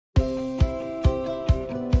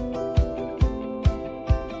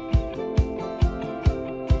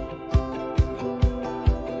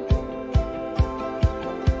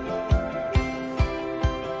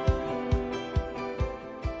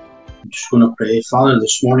going to pray. Father,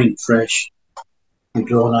 this morning, fresh and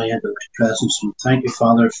drawn I into thy presence. And thank you,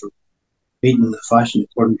 Father, for meeting the fashion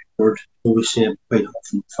according to your word. Though we say it quite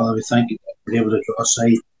often. Father, we thank you for being able to draw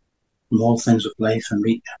aside from all things of life and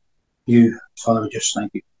meet you. Father, we just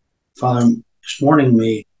thank you. Father, this morning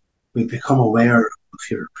we become aware of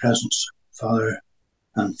your presence, Father.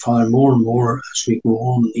 And Father, more and more as we go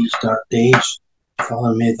on in these dark days,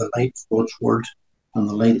 Father, may the light of God's word and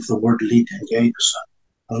the light of the word lead and guide us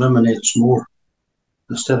and illuminate us more.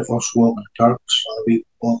 Instead of us walking in the darkness, Father, we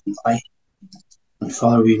walk in the light. And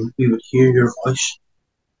Father, we would hear your voice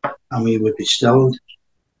and we would be stilled.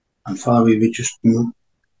 And Father, we would just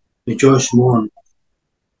rejoice more in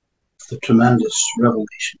the tremendous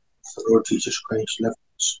revelation of the Lord Jesus Christ living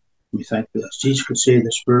in us. And we thank you. As Jesus could say,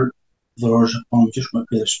 the Spirit of the Lord is upon me. Just want to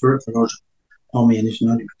pray, the Spirit of the Lord is upon me and He's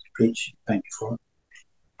anointed me to preach. Thank you for it.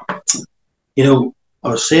 You know, I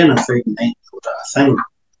was saying on Friday night, a thing,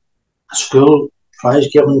 a school prize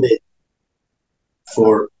giving day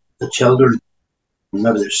for the children.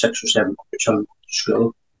 Maybe there's 6 or 7 children at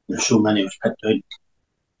school. There's so many of us picked out.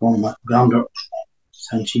 One of my granddaughters,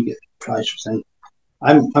 and she gets a prize for things.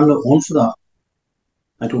 I'm not one for that.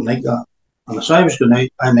 I don't like that. And as I was going out,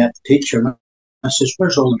 I met the teacher and I says,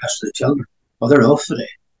 "Where's all the rest of the children?" "Well, they're off today."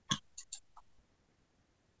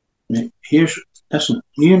 Now, listen,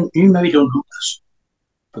 you maybe don't know this,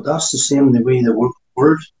 but that's the same the way they work the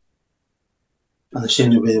word and the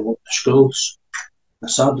same the way they work the schools.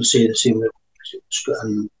 It's sad to say the same way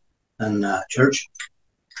in church.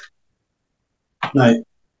 Now,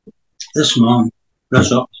 this man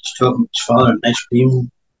rose up, he's talking to his father, an ice cream.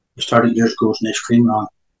 He started years ago as an ice cream man,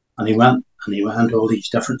 and he went into all these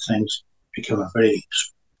different things, became a very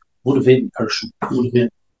motivating person,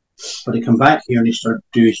 But he came back here and he started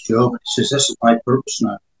to do his job. He says, "This is my purpose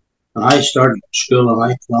now." And I started school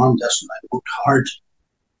and I planned this and I worked hard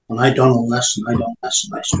and I done all this and I done this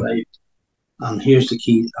and I strived. And here's the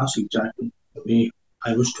key, that's exactly the way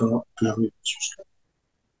I was taught and everyone was taught.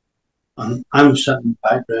 And I'm sitting in the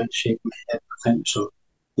background shaking my head and thinking, so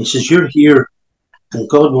he says, "You're here and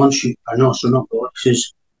God wants you," or no, so not God, he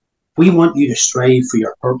says, "We want you to strive for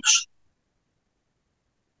your purpose."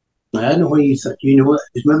 Now, I don't know why you think you know it.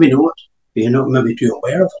 You maybe know it, but you're not maybe too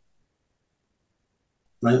aware of it.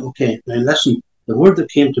 Right, okay. Now listen, the word that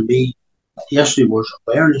came to me yesterday was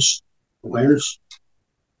awareness. Awareness.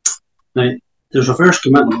 Now, there's a verse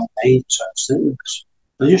coming into my mind, so I was thinking this.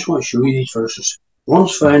 I just want to show you these verses.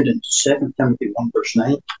 One's found in 2 Timothy 1 verse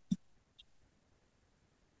 9.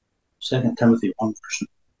 2 Timothy 1 verse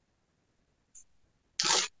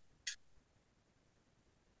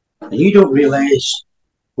 9. And you don't realise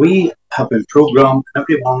we have been programmed,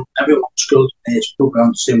 everyone's school today is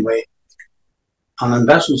programmed the same way. And in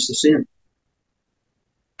business the same.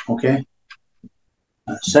 Okay?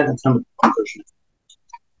 2 Timothy 1 verse 9.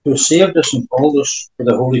 "Who saved us and called us for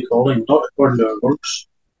the holy calling, not according to our works,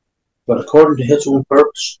 but according to his own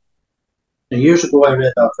purpose." Now, years ago I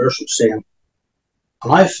read that verse saying,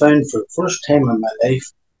 and I found for the first time in my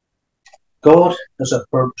life, God has a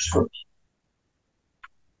purpose for me.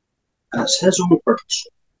 And it's his own purpose.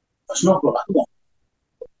 It's not what I want.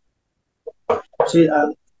 See,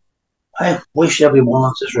 I wish every one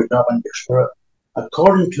of us would drop into your spirit.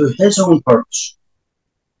 According to his own purpose.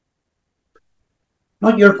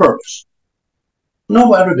 Not your purpose. Not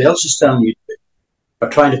what everybody else is telling you to do, or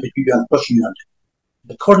trying to put you and pushing you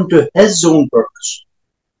into. According to his own purpose.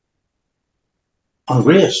 And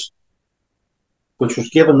grace, which was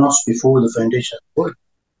given us before the foundation of the world.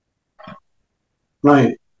 Now,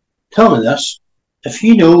 tell me this. If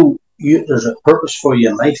you know there's a purpose for you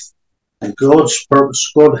in life, and God's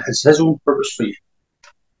purpose, God has his own purpose for you,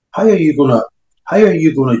 how are you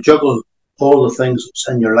gonna juggle all the things that's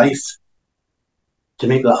in your life to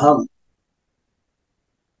make that happen?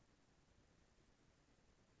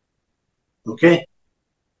 Okay?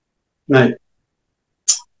 Now,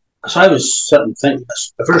 as I was sitting thinking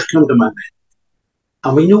this, the verse came to my mind.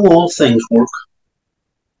 And we know all things work.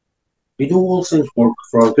 We know all things work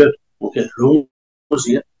for our good. Okay, Romans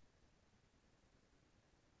 8.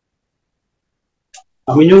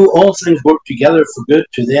 And we know all things work together for good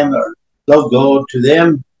to them that love God, to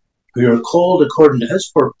them who are called according to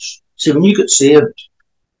his purpose. See, when you get saved,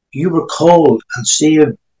 you were called and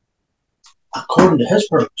saved according to his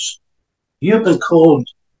purpose. You have been called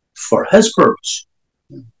for his purpose.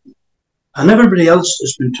 And everybody else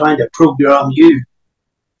has been trying to program you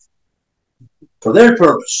for their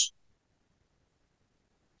purpose.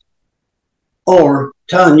 Or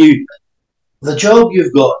telling you, the job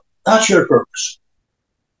you've got, that's your purpose.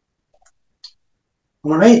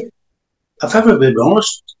 Am I right? If everybody be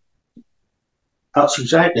honest, That's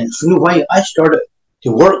exactly. So you know why I started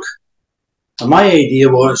to work. And my idea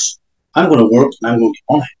was, I'm going to work and I'm going to get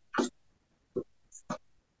money.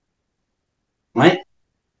 Right?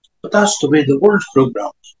 But that's the way the world's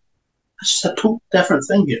programmed. It's a totally different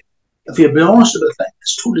thing here. If you be honest about things,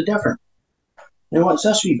 it's totally different. You know what's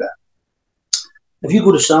this wee bit? If you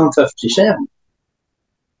go to Psalm 57,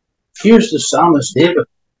 here's the psalmist David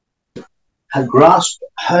had grasped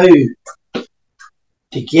how to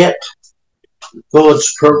get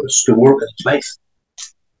God's purpose to work in his life.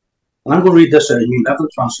 And I'm going to read this out of New Living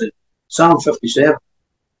Translation, Psalm 57.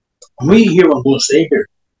 And we hear what I'm going to say here.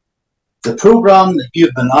 The program that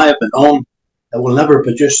you've been, I have been on, it will never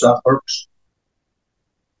produce that purpose.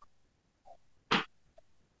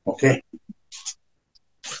 Okay?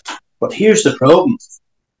 But here's the problem.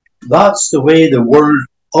 That's the way the world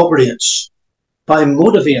operates, by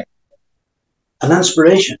motivating and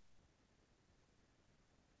inspiration.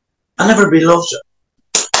 And everybody loves it.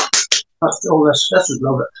 That's all this is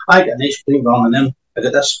love it. I get an ice cream on, and then I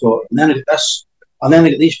get this for, and then I get this, and then I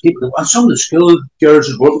get these people, and some of the school girls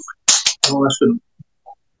as well. Oh, that's good.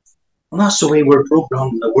 And that's the way we're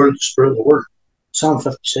programmed in the world, the spirit of the word. Psalm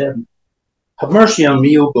 57. Have mercy on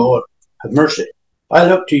me, O God. Have mercy. I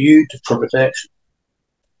look to you for protection.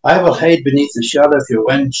 I will hide beneath the shadow of your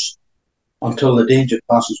wings until the danger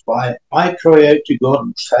passes by. I cry out to God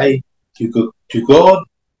Most High, to God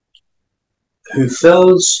who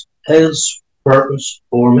fills his purpose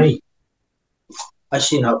for me. I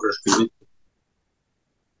seen that verse 2.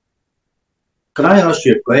 Can I ask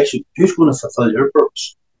you a question? Who's going to fulfill your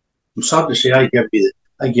purpose? I'm sad to say I give you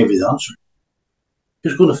the answer.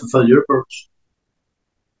 Who's going to fulfill your purpose?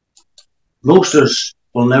 Most of us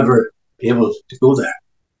will never be able to go there.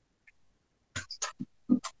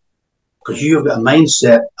 Because you've got a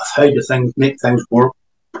mindset of how to make things work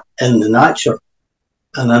in the nature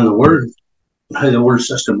and in the world, and how the world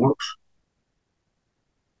system works.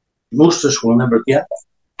 Most of us will never get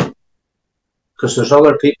it. Because there's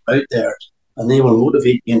other people out there, and they will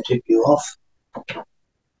motivate you and take you off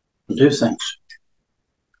and do things.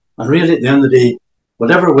 And really, at the end of the day,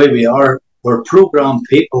 whatever way we are, we're programmed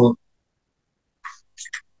people,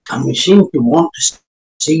 and we seem to want to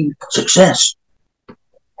see success.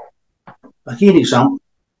 I'll give you an example.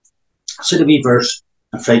 I said a wee verse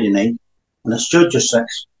on Friday night, and it's Judges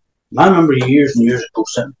 6. And I remember years and years ago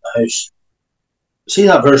sitting in the house. See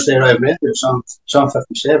that verse there I read there, Psalm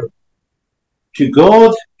 57. To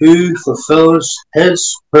God who fulfills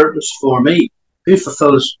his purpose for me. Who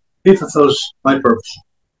fulfills my purpose?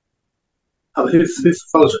 Who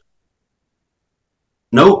fulfills it?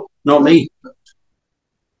 No, not me.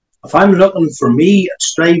 If I'm looking for me and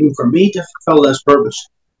striving for me to fulfill this purpose,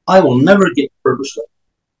 I will never get the purpose of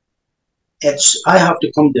it. I have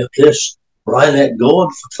to come to a place where I let God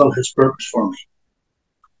fulfill his purpose for me.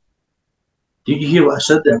 Did you hear what I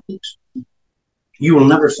said there, please? You will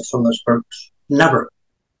never fulfill this purpose. Never.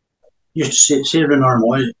 You used to say it in our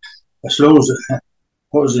mind, as long as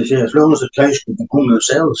what was they say? As long as the cows can come home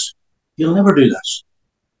themselves, you'll never do this.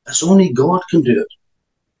 It's only God can do it.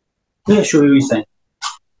 Let me show you a thing.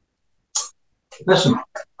 Listen,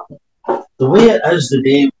 the way it is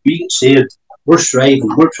today, we get saved, we're striving,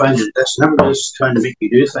 we're trying to do this, and everybody's trying to make you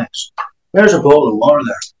do things. There's a bottle of water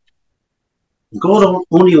there. God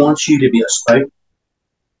only wants you to be a spout,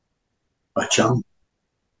 a channel.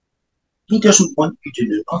 He doesn't want you to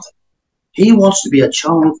do nothing. He wants to be a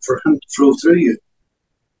channel for him to flow through you.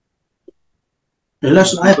 Now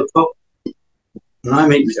listen, I have a cup, and I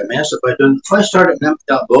might make a mess if I don't. If I started to empty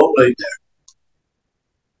that bottle out there,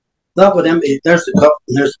 that would empty. There's the cup,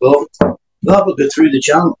 and there's the bottle. That would go through the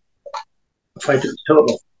channel if I took the top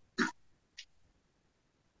off.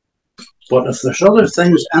 But if there's other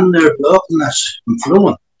things in there blocking this from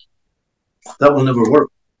flowing, that will never work.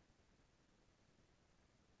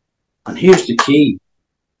 And here's the key.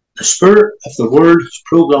 The spirit of the word has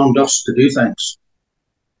programmed us to do things.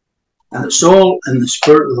 And it's all in the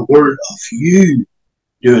spirit of the word of you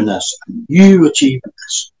doing this, and you achieving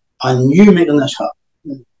this, and you making this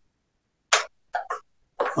happen.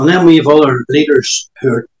 And then we have other leaders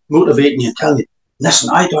who are motivating you and telling you, listen,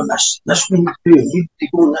 I done this. This we need to do. You need to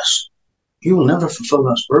go on this. You will never fulfill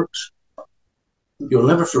this purpose. You'll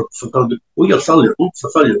never fulfill it. Well, you'll fulfill your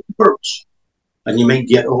purpose. And you might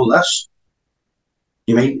get all this.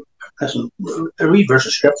 You might, listen, a wee verse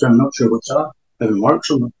of scripture, I'm not sure what's that. Maybe Mark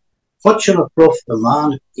something. What shall it profit a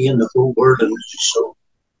man gain the whole world in his soul?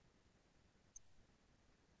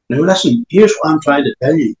 Now listen, here's what I'm trying to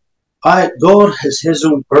tell you. God has his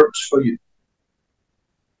own purpose for you.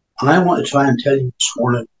 And I want to try and tell you this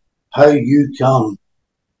morning how you can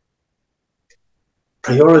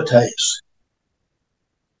prioritize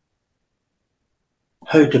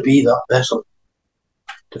how to be that vessel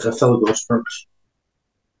to fulfill God's purpose.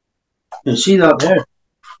 You see that there?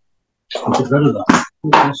 I'll get rid of that.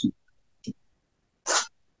 Listen.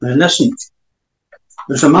 Now listen.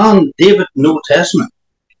 There's a man, David, in the Old Testament.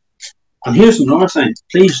 And here's another thing.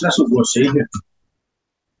 Please listen to what I say here.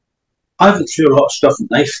 I've been through a lot of stuff in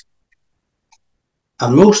life.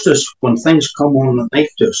 And most of us, when things come on at night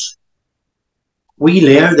to us, we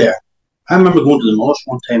lay there. I remember going to the mosque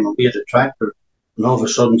one time and we had a tractor, and all of a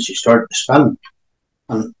sudden she started to spin.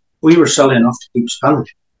 And we were silly enough to keep spinning.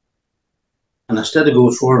 And instead of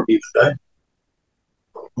going forward, we were down.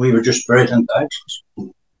 We were just buried into actions.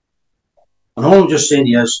 And all I'm just saying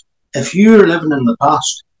to you is, if you're living in the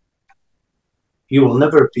past, you will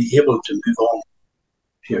never be able to move on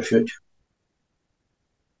to your future.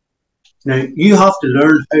 Now, you have to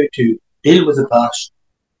learn how to deal with the past.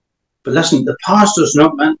 But listen, the past is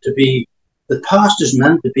not meant to be, the past is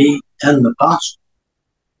meant to be in the past.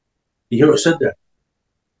 You hear what I said there?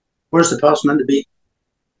 Where's the past meant to be?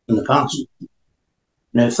 In the past.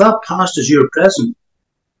 Now, if that past is your present,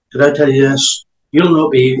 did I tell you this? You'll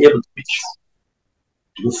not be able to reach,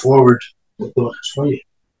 to go forward with God has for you.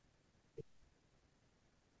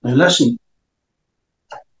 Now, listen,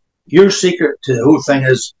 your secret to the whole thing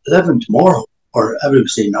is living tomorrow, or everybody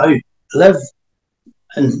say now, live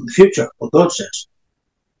in the future, what God says.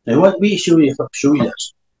 Now, what we show you, if I show you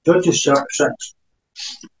this, Judges chapter 6.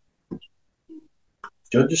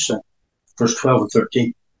 Judges 6, verse 12 and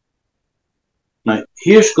 13. Now,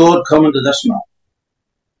 here's God coming to this man.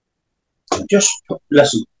 Just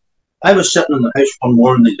listen. I was sitting in the house one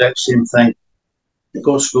morning, the exact same thing, and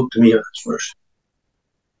God spoke to me at this verse.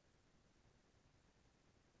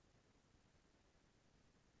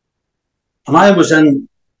 And I was in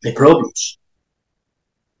my problems.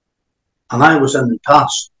 And I was in the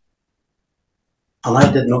past. And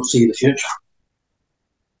I did not see the future.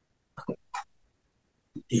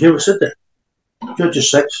 You hear what I said there? Judges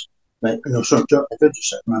 6. Right, no, sorry, Judges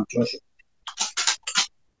 6, man, Joshua.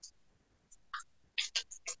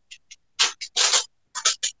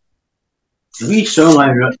 The wee song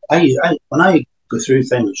I wrote, when I go through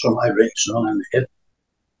things, so I write a song in my head.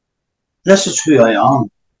 This is who I am.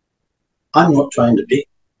 I'm not trying to be.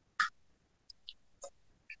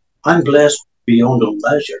 I'm blessed beyond all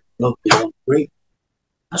measure, love beyond great.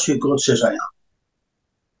 That's who God says I am.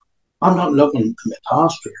 I'm not looking at my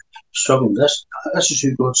past or struggling with this. This is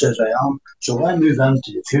who God says I am. So I move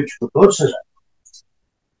into the future what God says I am.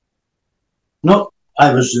 Not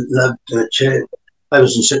I was lived in a chair. I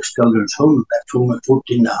was in 6 children's home, left home at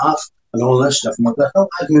 14 and a half, and all this stuff. No,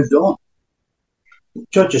 I've moved on.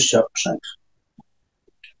 Judges chapter 6.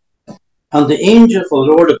 And the angel of the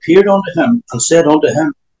Lord appeared unto him and said unto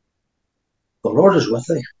him, the Lord is with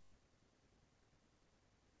thee.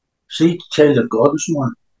 See, child of God this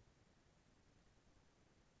morning.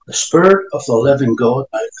 The Spirit of the living God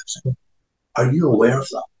now lives in you. Are you aware of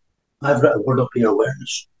that? I've written a word up here,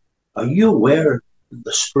 awareness. Are you aware that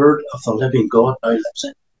the Spirit of the living God now lives in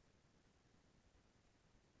you?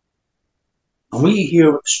 And we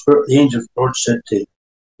hear what the angel of the Lord said to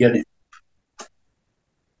Gideon.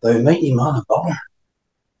 Thou mighty man of valor.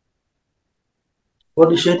 What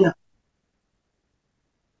did he say to him?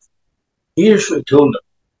 Here's what he told him.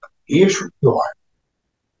 Here's what you are.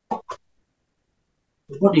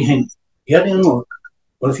 What do you think? Gideon, well,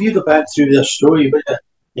 if you go back through this story,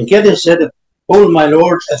 and Gideon said, oh my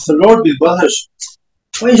Lord, if the Lord be with us,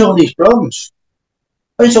 why is all these problems?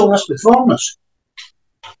 Why is all this befallen us?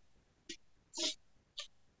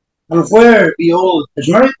 And where be all his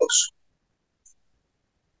miracles,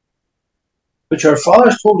 which our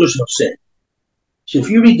fathers told us of sin? So if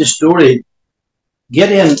you read the story,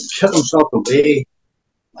 Gideon shut himself away,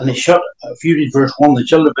 and he shut, if you read verse 1, the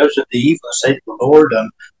children of Israel the evil sight of the Lord, and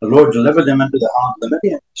the Lord delivered them into the hand of the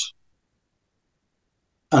Midianites.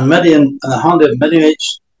 And Midian, and the hand of the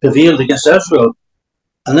Midianites prevailed against Israel.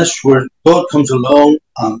 And this is where God comes along,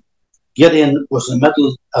 and Gideon was in the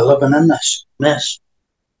middle of living in this mess.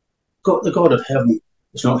 God, the God of heaven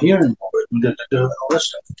is not here anymore. We did all this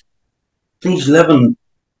stuff. He's living,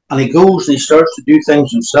 and he goes and he starts to do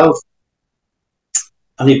things himself.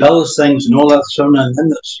 And he builds things and all that stuff, and then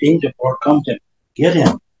the angel of the Lord comes to him.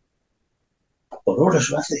 Gideon, the Lord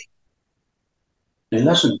is with thee. Now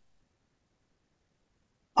listen,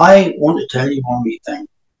 I want to tell you one wee thing.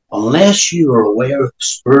 Unless you are aware of the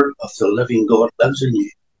Spirit of the living God lives in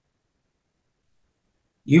you,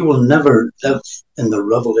 you will never live in the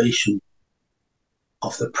revelation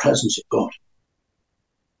of the presence of God.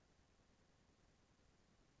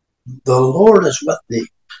 The Lord is with thee,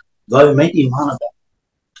 thou mighty man of God.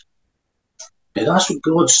 Now that's what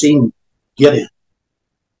God's seen Gideon.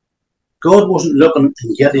 God wasn't looking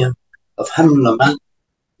in Gideon of him lament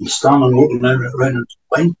and standing looking around the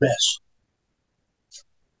wine press.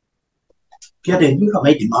 Gideon, you're a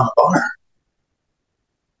mighty man of honor.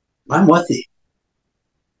 I'm with you.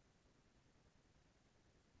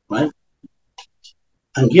 Right?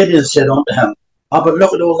 And Gideon said unto him, but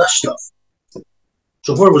look at all this stuff.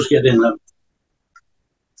 So where was Gideon living?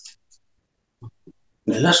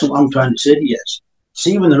 Now listen, what I'm trying to say to you is,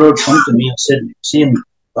 see, when the Lord come to me and said, see him,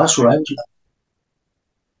 that's where I was living.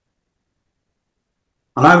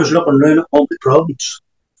 And I was looking around at all the problems.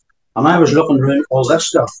 And I was looking around at all this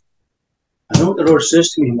stuff. I know what the Lord says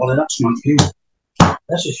to me, well, that's not you.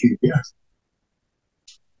 This is you here.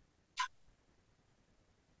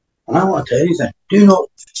 And I want to tell you that,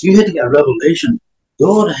 you had to get a revelation.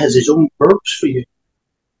 God has his own purpose for you.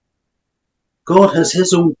 God has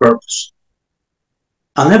his own purpose.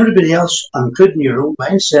 And everybody else, including your own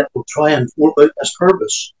mindset, will try and work out this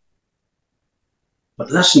purpose.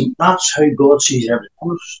 But listen, that's how God sees every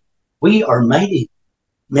one of us. We are mighty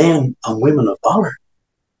men and women of valor.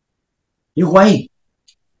 You know why?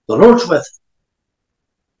 The Lord's with us.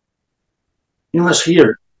 You know, it's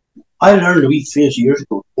here. I learned a wee phrase years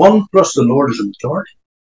ago. 1 plus the Lord is a majority.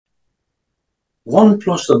 1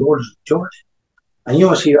 plus the Lord is a majority. And you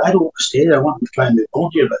know, it's here. I don't want to stay there. I want to try and move on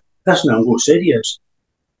here. But listen, I'm going to say to you is,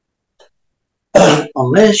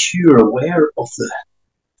 unless you're aware of the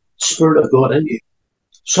Spirit of God in you,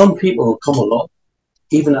 some people will come along,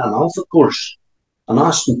 even at an alpha course, and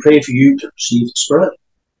ask and pray for you to receive the Spirit.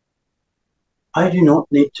 I do not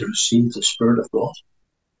need to receive the Spirit of God.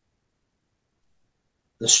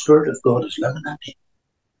 The Spirit of God is living in me.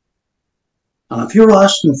 And if you're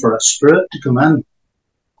asking for a Spirit to come in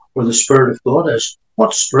where the Spirit of God is,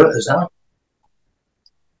 what Spirit is that?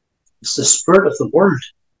 It's the Spirit of the world.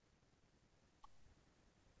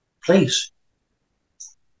 Please.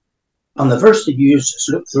 And the verse to use is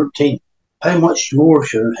Luke 13. How much more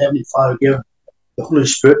shall our Heavenly Father give the Holy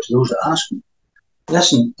Spirit to those that ask him?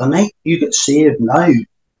 Listen, the night you get saved now,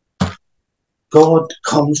 God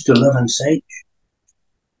comes to live inside you.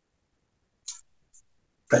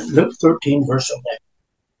 Right, Luke 13, verse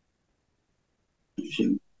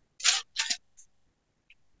 11.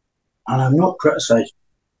 And I'm not criticising.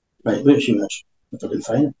 Right, wait a few minutes, if I can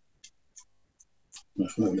find it.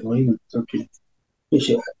 There's maybe 11, 13. You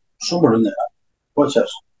see, somewhere in there. What's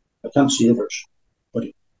this? I can't see the verse. What do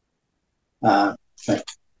you? Right.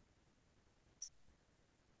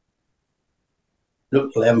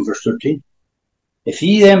 Luke 11, verse 13. If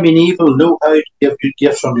ye then being evil know how to give good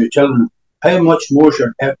gifts unto your children, how much more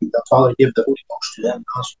shall heaven the Father give the Holy Ghost to them?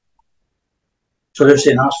 So they're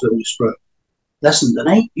saying, ask for the Holy Spirit. Listen, the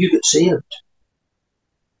night you get saved,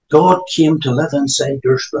 God came to live inside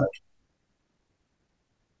your spirit.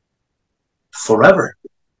 Forever.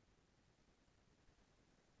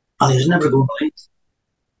 And he's never going to leave.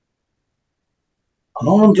 And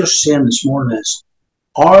all I'm just saying this morning is,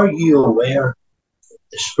 are you aware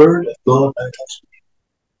the Spirit of God out us?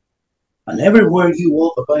 And everywhere you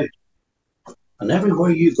walk about, and everywhere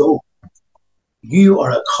you go, you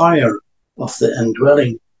are a carrier of the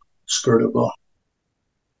indwelling Spirit of God.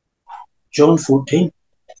 John 14,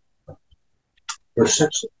 verse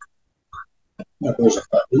 6. That goes a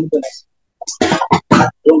little bit.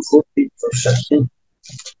 John 14, verse 16.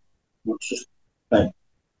 It's just, right.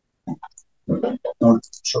 No,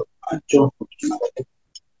 sorry. John 14,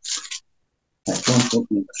 John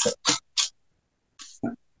 14, verse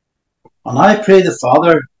 16. And I pray the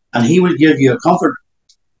Father, and he will give you a comfort,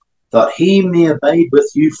 that he may abide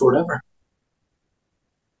with you forever.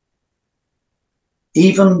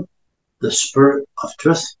 Even the Spirit of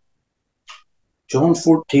truth. John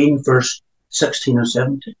 14, verse 16 and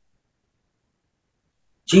 17.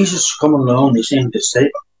 Jesus is coming along, he's saying to the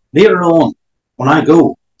disciple, later on, when I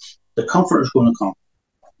go, the Comforter is going to come.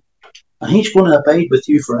 And he's going to abide with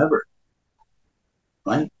you forever.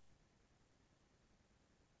 Right?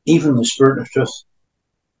 Even the Spirit of truth,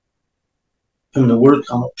 whom the world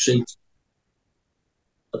cannot receive.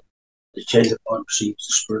 But the child of God receives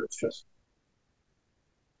the Spirit of truth.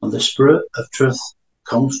 And the Spirit of truth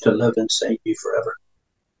comes to live inside you forever.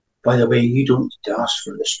 By the way, you don't need to ask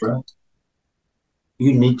for the Spirit.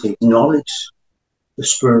 You need to acknowledge the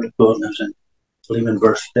Spirit of God lives in you. I believe in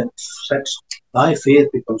verse 6. Thy faith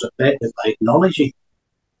becomes effective by acknowledging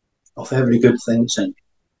of every good thing that's in you.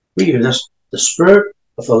 We hear this. The Spirit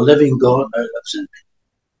of the living God now lives in me.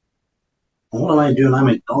 And what am I doing? I'm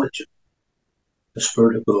acknowledging the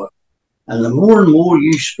Spirit of God. And the more and more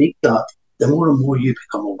you speak that, the more and more you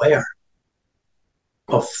become aware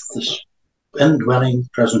of this indwelling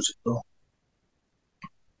presence of God.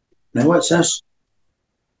 Now what's this?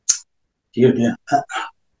 Dear, dear.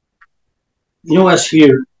 You know what's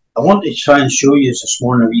here? I want to try and show you this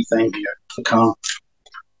morning a wee thing here. If I can.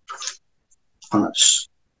 And it's,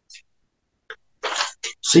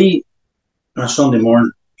 see, on a Sunday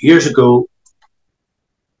morning, years ago,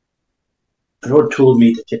 the Lord told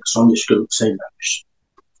me to take Sunday school beside the house.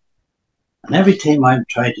 And every time I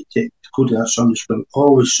tried to go to that Sunday school,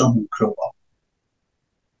 always someone would crop up.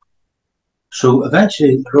 So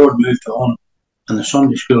eventually the Lord moved on and the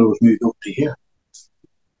Sunday school was moved up to here.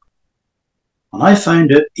 And I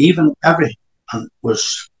found out even everything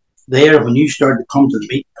was there when you started to come to the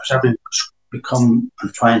meeting, because everything was become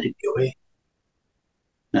and trying to get away.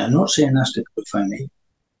 Now, I'm not saying that's to find me.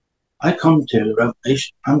 I come to the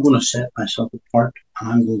revelation, I'm going to set myself apart and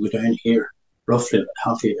I'm going to go down here, roughly about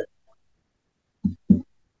half a year. On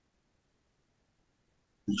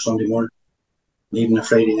Sunday morning, leaving a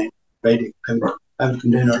Friday night, I would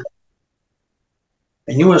come down early.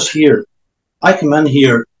 And you was here. I come in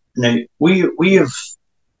here. Now, we have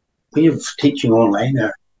teaching online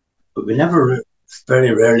there, but we never,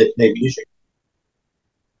 very rarely play music.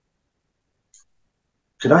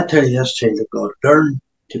 Could I tell you this, child of God? Learn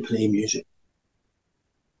to play music.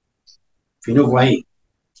 If you know why,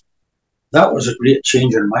 that was a great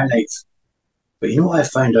change in my life. But you know what I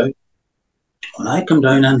found out? When I come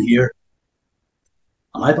down in here,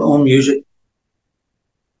 and I put on music,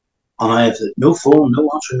 and I have no phone, no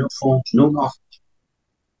answer, no phones, no nothing,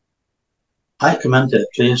 I come into a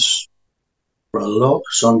place where a lot of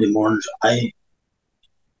Sunday mornings I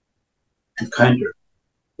encounter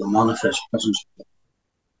the manifest presence of God.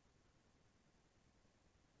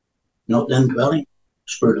 Not the indwelling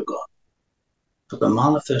Spirit of God, but the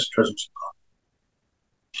manifest presence of God.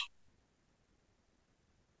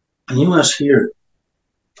 And you must hear,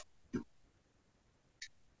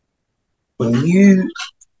 when you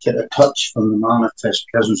get a touch from the manifest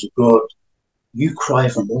presence of God, you cry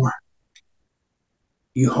for more.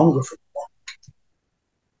 You hunger for more.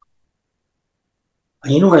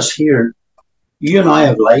 And you know what's here? You and I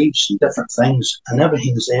have lives and different things, and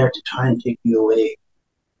everything's there to try and take you away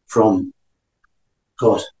from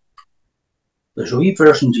God. There's a wee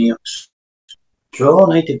verse in James. Draw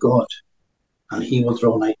nigh to God, and he will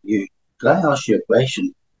draw nigh to you. Could I ask you a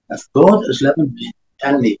question? If God is living,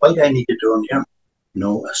 telling me, why do I need to draw near him?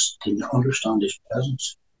 No, it's to understand his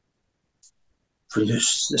presence. For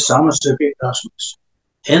this, the psalmist of great Christmas.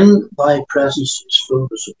 In thy presence is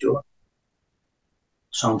fullness of joy.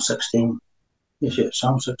 Psalm 16. Yes, yeah,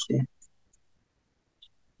 Psalm 16.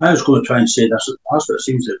 I was going to try and say this, but it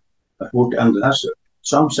seems that I've worked into this.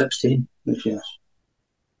 Psalm 16. Yes.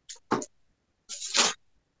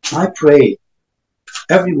 I pray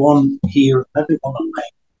everyone here, everyone online,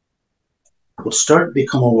 will start to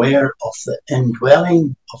become aware of the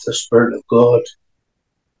indwelling of the Spirit of God,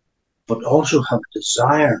 but also have a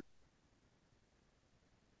desire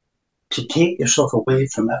to take yourself away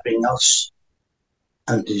from everything else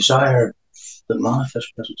and desire the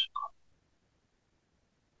manifest presence of God.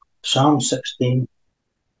 Psalm 16,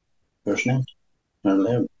 verse 9 or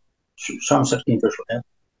 11. Psalm 16, verse 11.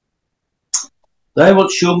 Thou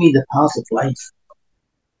wilt show me the path of life.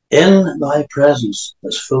 In thy presence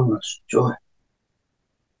is fullness of joy.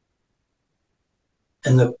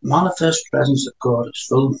 In the manifest presence of God is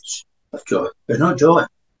fullness of joy. There's no joy.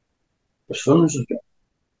 There's fullness of joy.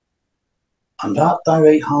 And at thy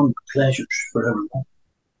right hand pleasures forevermore.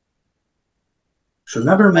 So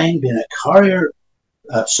never mind being a carrier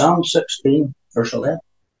at Psalm 16, verse 11.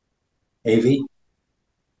 AV.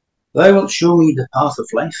 Thou wilt show me the path of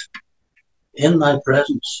life. In thy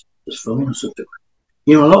presence is fullness of joy.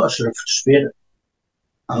 You know, a lot of us are frustrated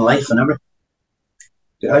on life and everything.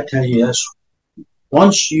 Did I tell you this?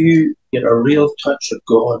 Once you get a real touch of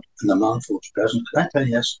God in the manifold presence, can I tell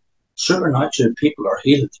you this? Supernatural people are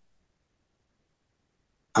healed.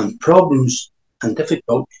 And problems and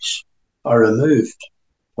difficulties are removed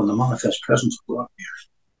when the manifest presence of God appears.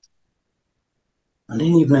 And then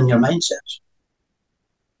even in your mindsets.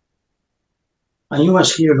 And you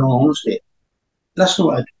must hear in all honesty. That's not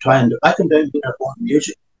what I try and do. I can down here on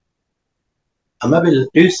music. I maybe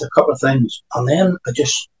do a couple of things, and then I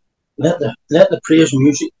just let the praise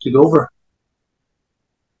music take over.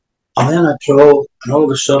 And then I throw, and all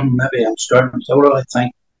of a sudden maybe I'm starting to say, what do I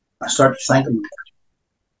think? I start thanking him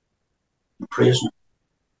and praising him.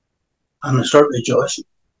 And I start rejoicing.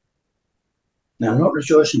 Now I'm not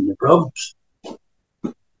rejoicing in the problems.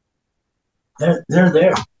 They're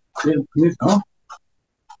there. They've gone.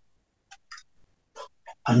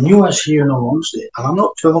 I knew I was here in all honesty, and I'm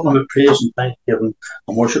not talking about praise and thanksgiving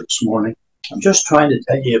and worship this morning. I'm just trying to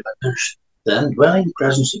tell you about there's the indwelling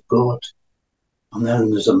presence of God And then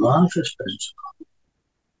there's the manifest presence of God.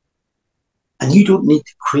 And you don't need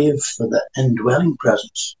to crave for the indwelling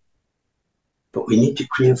presence, but we need to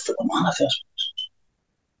crave for the manifest presence.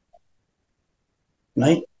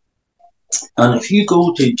 Right? And if you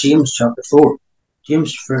go to James chapter 4,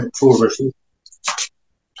 James 4 verse 8.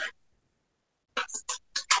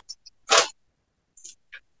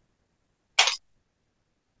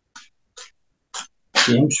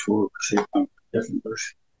 James 4 verse 8, different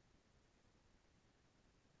verse.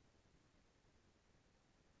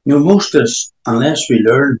 You know, most of us, unless we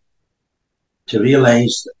learn to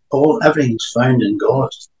realise that everything's found in God,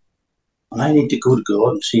 and I need to go to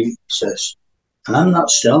God and see what He says. And in that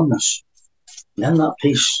stillness, and in that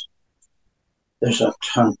peace, there's a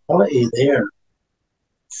tranquility there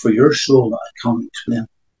for your soul that I can't explain.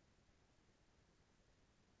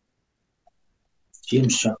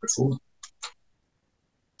 James chapter 4,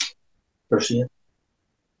 verse 8.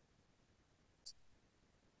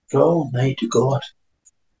 Draw nigh to God,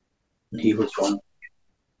 and He will draw nigh.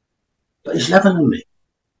 But He's living in me.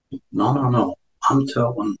 No. I'm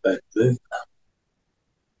talking about moving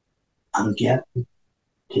and getting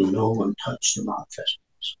to know and touch the manifest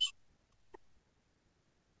presence.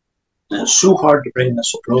 And it's so hard to bring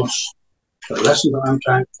this across. But listen to what I'm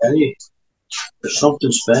trying to tell you. There's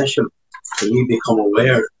something special when you become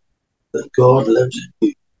aware that God lives in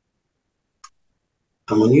you.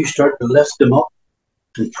 And when you start to lift Him up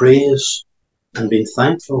and praise and being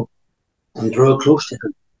thankful and draw close to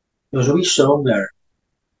Him. There was a wee song there.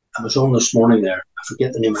 I was on this morning there. I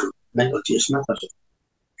forget the name of it. Michael J. Smith. I said,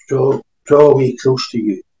 draw me close to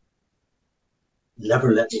you.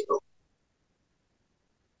 Never let me go.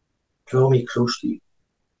 Draw me close to you.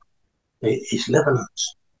 He's living in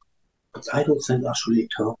us. But I don't think that's really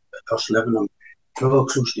talking about us living in. Draw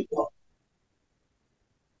close to God.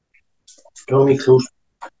 Draw me close.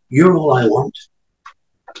 You're all I want.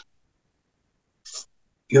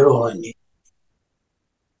 You're all I need.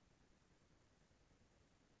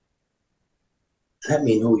 Let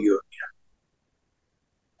me know you're here.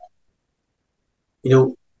 You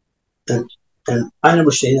know, and I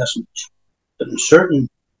never say this much, but in certain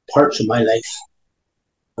parts of my life,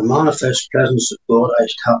 the manifest presence of God I've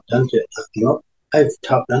tapped into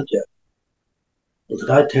it. But did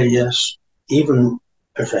I tell you this? Even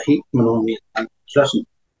there's a heat coming on me. And listen,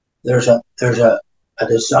 there's a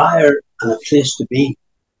desire and a place to be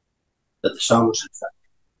that the psalmist had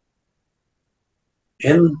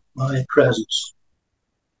found. In my presence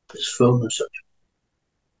is fullness of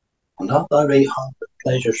joy, and at thy right hand are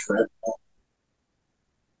pleasures forevermore.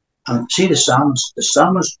 And see the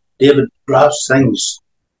psalmist David grasps things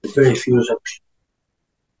that very few of us.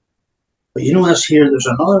 But you know this here, there's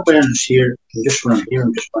another awareness here, and just when I'm here,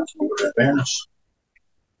 I'm just going to know the awareness.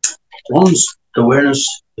 One's the awareness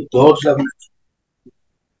that God's living in.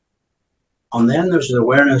 And then there's the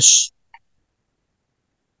awareness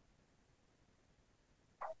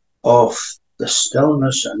of the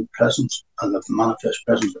stillness and presence and the manifest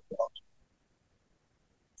presence of God.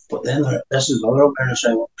 But then this is another awareness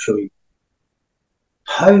I want to show you.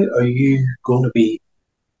 How are you going to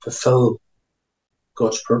fulfill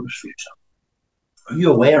God's purpose for yourself? Are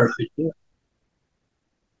you aware of who you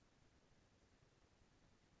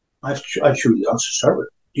are? I've showed you the answer to start with.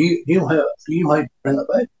 Do you know how to bring it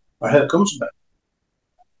about, or how it comes about?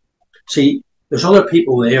 See, there's other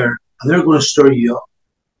people there, and they're going to stir you up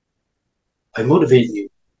by motivating you,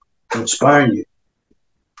 inspiring you,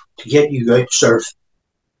 to get you out to serve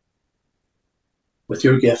with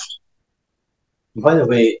your gift. And by the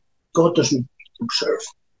way, God doesn't want you to serve.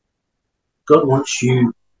 God wants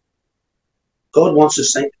to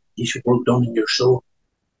sanctification work done in your soul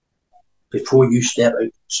before you step out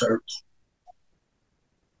and serve.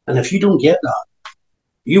 And if you don't get that,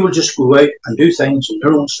 you will just go out and do things in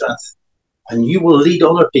your own strength, and you will lead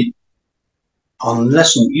other people. And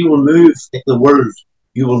listen, you will move like the world.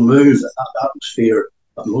 You will move in that atmosphere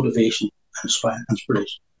of motivation and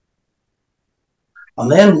inspiration. And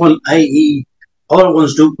then when other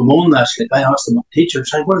ones don't come on this, like I asked them, teacher,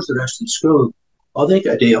 say, where's the rest of the school? Oh, they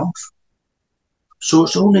get a day off. So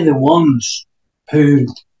it's only the ones who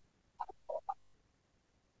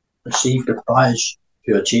received the prize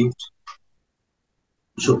who achieved.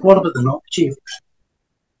 So what about the not achievers?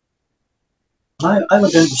 I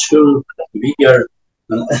went into school the wee year,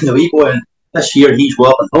 and the wee boy this year he's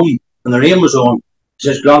walking home, and the rain was on. He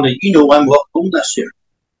says, Granddad, you know I'm walking home this year.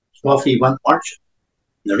 So off he went marching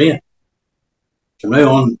in the rain. From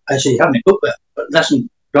now on, I say, you haven't put that. But listen,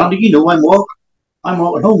 Granddad, you know I'm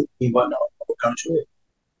walking home. He went, no, I can't show you.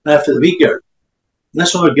 And after the wee girl, and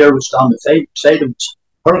this other girl was standing beside him.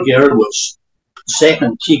 Her girl was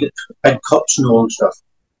second, she gets big cups and all and stuff.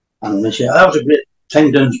 And they say, that was a great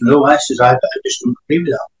thing down below. I says, I just don't agree with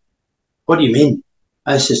that. What do you mean?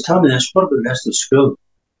 I says, tell me this, what about the rest of the school?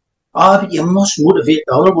 But you must motivate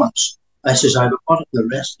the other ones. I says, but what about the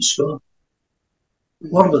rest of the school?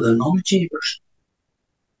 What about the non-achievers?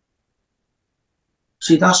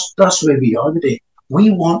 See, that's where we are today. We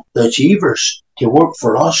want the achievers to work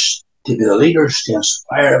for us, to be the leaders, to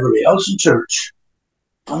inspire everybody else in church.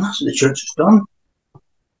 And that's what the church has done.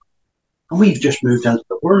 And we've just moved into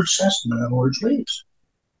the world system and the world's ways.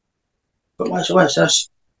 But what's this?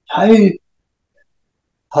 How do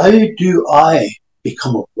I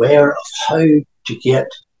become aware of how to get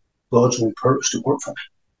God's own purpose to work for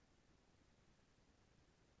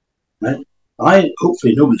me? Right?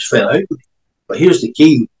 Hopefully nobody's fell out with me. But here's the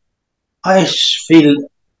key. I feel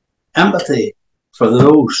empathy for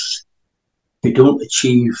those who don't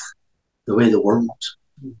achieve the way the world wants.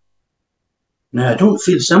 Now, I don't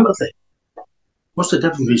feel sympathy. What's the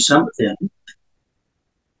difference between sympathy and empathy?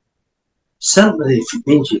 Sympathy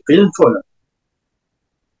means you feel for them.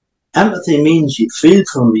 Empathy means you feel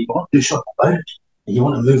for them, you want to do something about it, and you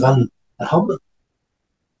want to move in and help them.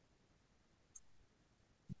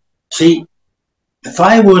 See, if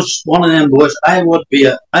I was one of them boys, I'd be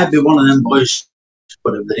one of them boys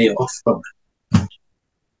would have the day off from it.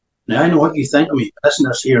 Now I know what you think of me, but listen to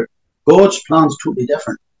this here. God's plan's totally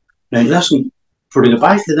different. Now listen, for to go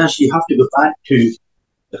back to this, you have to go back to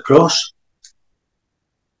the cross.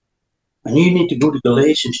 And you need to go to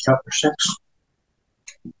Galatians chapter 6.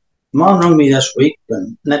 A man rang me this week,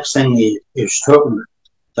 and next thing he was talking about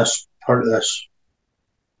this part of this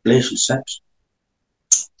Galatians 6.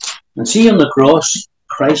 And see, on the cross,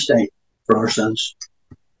 Christ died for our sins.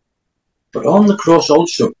 But on the cross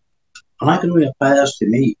also, and I can only apply this to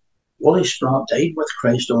me, Willie Spratt died with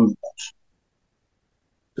Christ on the cross.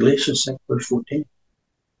 Galatians 6 verse 14.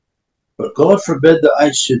 But God forbid that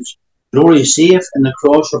I should glory save in the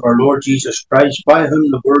cross of our Lord Jesus Christ, by whom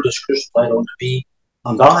the world is crucified unto me,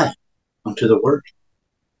 and I unto the world.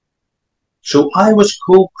 So I was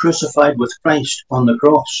co-crucified with Christ on the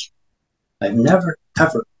cross. I've never,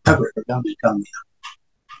 ever heard anybody tell me that.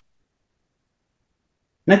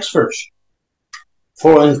 Next verse.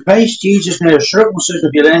 For in Christ Jesus neither circumcision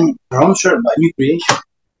of your end nor uncertain by new creation.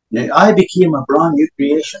 Now I became a brand new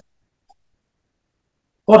creation.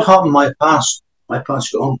 What happened in my past? My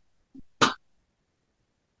past gone.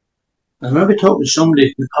 I remember talking to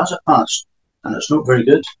somebody who has a past, and it's not very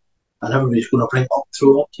good, and everybody's going to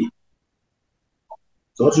throw up to you.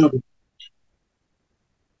 God's not good.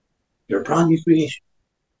 You're a brand new creation.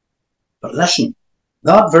 But listen,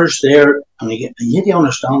 that verse there, and you need to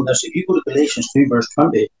understand this. If you go to Galatians 2 verse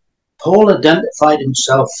 20, Paul identified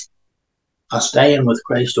himself as dying with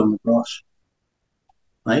Christ on the cross.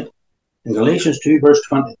 Right? In Galatians 2 verse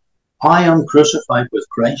 20, I am crucified with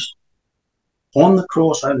Christ. On the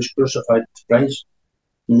cross I was crucified with Christ.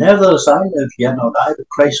 Nevertheless I live, yet not I, but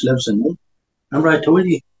Christ lives in me. Remember I told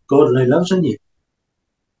you, God now lives in you.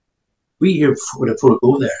 We here before to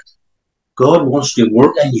go there. God wants to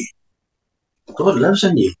work in you. God lives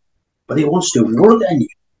in you, but he wants to work in you.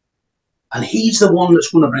 And he's the one that's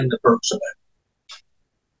going to bring the purpose about.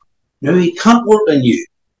 Now he can't work in you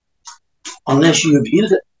unless you have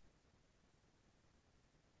yielded it.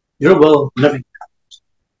 Your will living.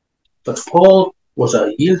 But Paul was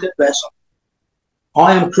a yielded vessel.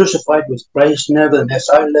 I am crucified with Christ, nevertheless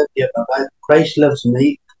I live, yet not I, Christ lives in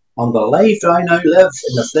me. And the life I now live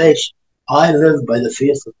in the flesh, I live by the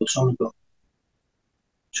faith of the Son of God.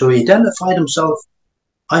 So he identified himself.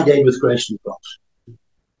 I died with Christ on the cross.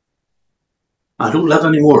 I don't live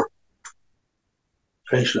anymore.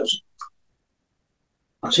 Christ lives in me.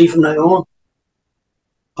 And see, from now on,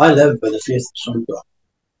 I live by the faith of the Son of God.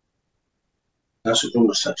 That's what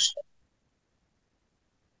Romans 6.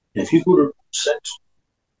 If you go to 6,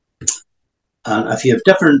 and if you have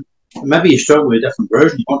different, maybe you struggle with a different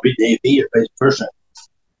version, you want to read the AP or vice versa,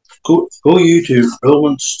 go you to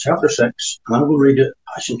Romans chapter 6, and I'm going to read it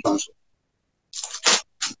Passion Translation.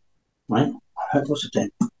 Right? What's the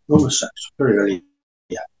time? Romans 6, very early.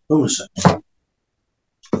 Yeah, Romans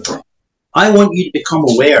 6. I want you to become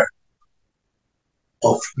aware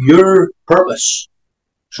of your purpose.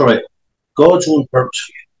 Sorry, God's own purpose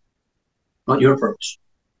for you, not your purpose.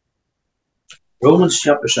 Romans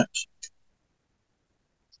chapter 6.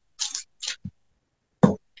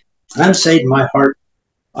 Inside my heart,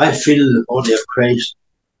 I feel the body of Christ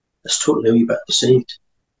is totally a wee bit deceived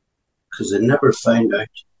because they never found out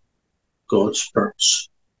God's purpose,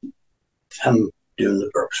 him doing the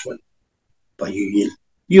purpose with by you yield.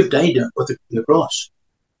 You've died with the cross.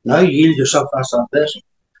 Now yield yourself as that blessing.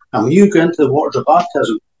 And when you go into the waters of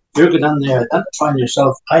baptism, you're going in there identifying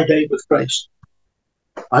yourself. I died with Christ.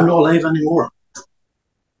 I'm not alive anymore.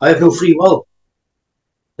 I have no free will.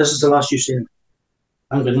 This is the last you see.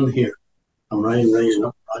 I'm going in here. I'm rising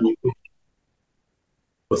up on you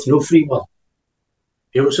with no free will.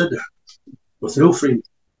 You ever sit there? With no free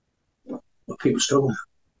will. But people struggle.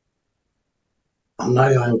 And now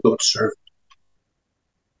I am God's servant.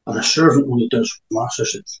 And a servant only does what the master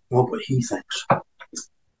says, not what he thinks.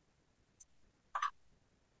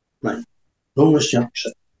 Right. Romans chapter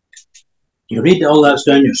 7. You read all that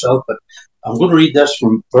down yourself, but I'm going to read this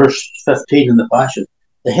from verse 15 in the Passion.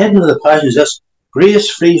 The heading of the Passion is this: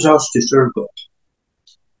 grace frees us to serve God.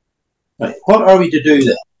 Right. What are we to do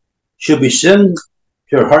then? Should we sin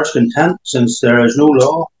to our heart's content, since there is no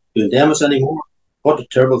law to condemn us anymore? What a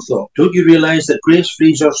terrible thought. Don't you realize that grace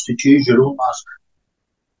frees us to choose your own master?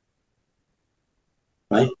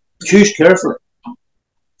 Right? Choose carefully.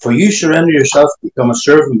 For you surrender yourself to become a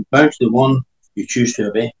servant bound to the one you choose to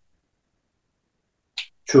obey.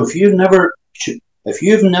 So if you've never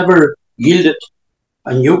yielded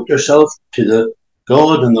and yoked yourself to the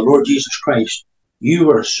God and the Lord Jesus Christ, you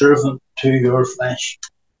are a servant to your flesh.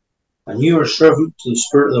 And you are a servant to the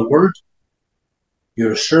spirit of the word.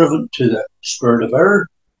 You're a servant to the spirit of error.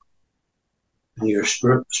 And you're a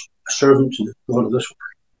servant to the God of this world.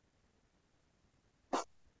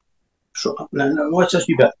 So now watch this,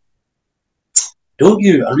 you bet. I'll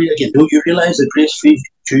read again, don't you realize that grace frees you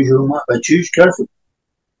to choose your own master? But choose carefully.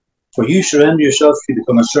 For you surrender yourself to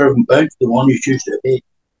become a servant bound to the one you choose to obey.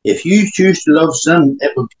 If you choose to love sin,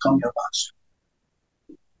 it will become your master.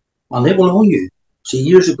 And it will own you. See,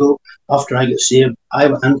 years ago, after I got saved, I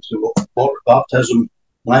went into the water baptism,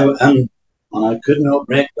 and I went in, and I could not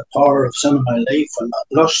break the power of sin in my life, and my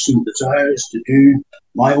lusts and desires to do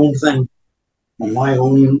my own thing, and my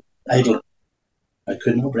own idol. I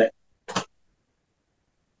could not break.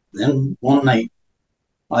 Then one night,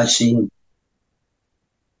 I seen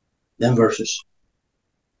them verses,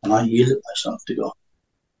 and I yielded myself to God.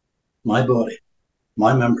 My body,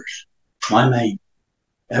 my members, my mind,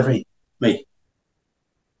 everything, me.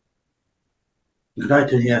 And I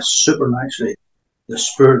tell you, yes, supernaturally, the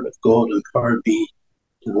Spirit of God empowered me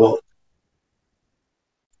to walk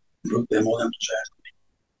and broke them all them desires.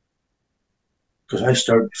 Because I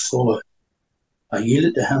started to follow. I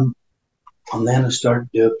yielded to Him, and then I started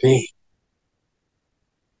to obey.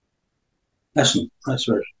 Listen, that's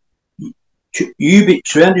where you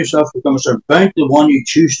surrender yourself to become a servant, bound to the one you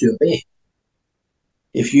choose to obey.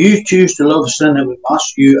 If you choose to love sin, it will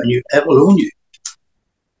master you, and it will own you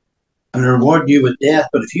and reward you with death.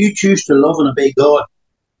 But if you choose to love and obey God,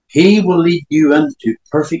 He will lead you into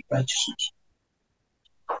perfect righteousness,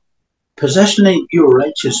 positioning you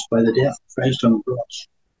righteous by the death of Christ on the cross.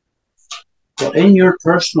 But in your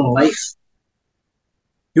personal life,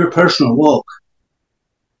 your personal walk,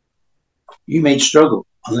 you may struggle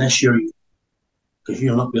unless you're you, because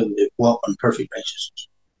you'll not be able to walk in perfect righteousness.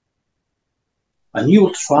 And you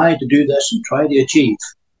will try to do this and try to achieve.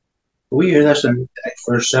 We hear this in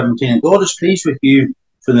verse 17. God is pleased with you.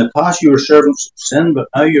 From the past you were servants of sin, but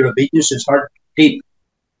now your obedience is hard to keep.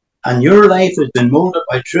 And your life has been molded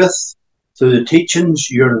by truth through the teachings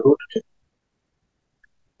you're devoted to.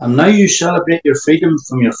 And now you celebrate your freedom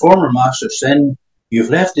from your former master sin. You've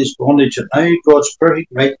left his bondage, and now God's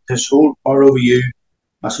perfect right has whole power over you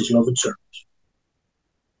as his loving servants.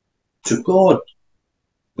 To God,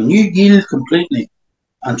 when you yield completely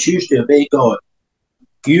and choose to obey God,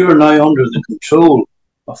 you are now under the control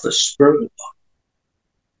of the Spirit of God.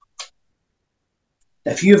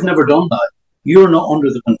 If you have never done that, you are not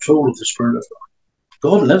under the control of the Spirit of God.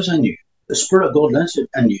 God lives in you. The Spirit of God lives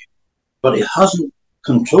in you. But He hasn't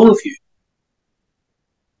control of you.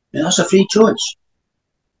 And that's a free choice.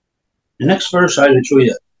 The next verse I will show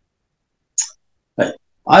you.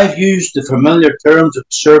 I've used the familiar terms of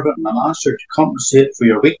servant and master to compensate for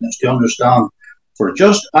your weakness to understand. For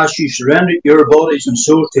just as you surrendered your bodies and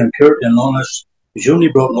souls to impurity and lawlessness, which only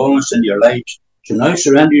brought lawlessness into your lives, so now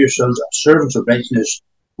surrender yourselves as servants of righteousness,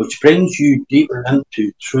 which brings you deeper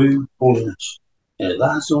into true holiness. And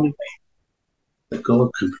that's the only way that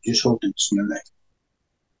God can produce holiness in your life,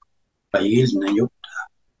 by yielding and yoke.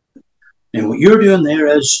 And what you're doing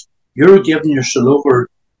there is you're giving yourself over,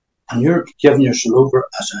 and you're giving yourself over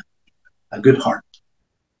as a good heart,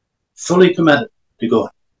 fully committed to God.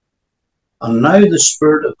 And now the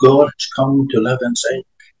Spirit of God has come to live inside.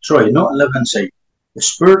 Sorry, not live inside. The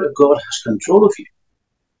Spirit of God has control of you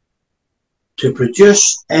to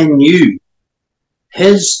produce in you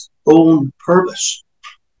His own purpose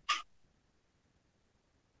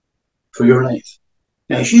for your life.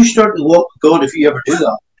 Now, as you start to walk with God, if you ever do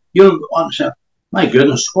that, You'll want to say, my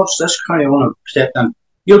goodness, what's this carry on a step in?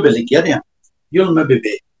 You'll be like Gideon. You'll maybe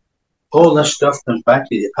be, all this stuff comes back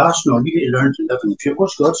to the past. No, you get to learn to live in the future.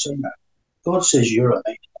 What's God saying there? God says you're a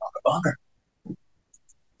mighty man of honor.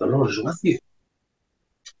 The Lord is with you.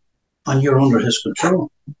 And you're under his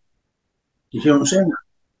control. You hear what I'm saying?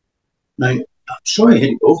 Now, I'm sorry I had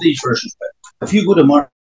to go over these verses, but if you go to Mark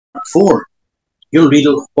 4, you'll read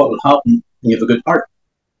what will happen when you have a good heart.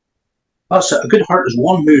 That's it. A good heart is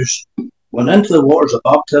one who's went into the waters of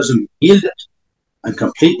baptism, yielded, and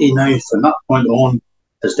completely now, from that point on,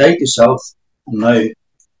 has died to self, and now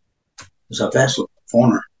is a vessel of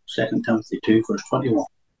honor. 2 Timothy 2, verse 21,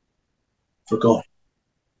 for God.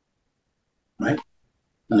 Right?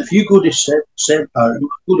 And if you go to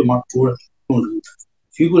Mark 4,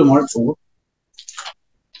 if you go to Mark 4,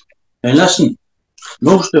 now listen,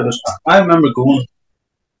 most of us, I remember going,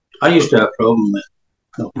 I used to have a problem with,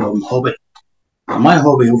 hobby. And my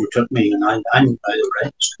hobby overtook me, and I knew how they were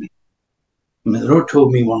against me. And the Lord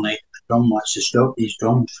told me one night at the drum match to stop these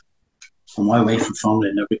drums. And my wife and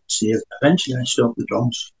family never could see it. Eventually I stopped the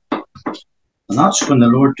drums. And that's when the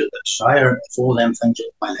Lord took the desire of all them things out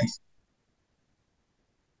of my life.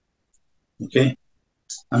 Okay?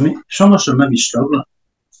 I mean, some of us are maybe struggling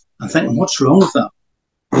and thinking, what's wrong with that?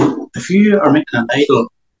 If you are making an idol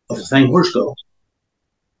of the thing, where's God?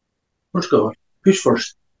 Where's God? Who's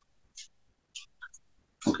first?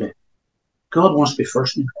 Okay. God wants to be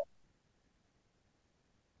first in God.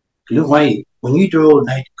 You know why? When you draw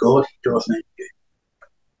nigh to God, he draws nigh to you.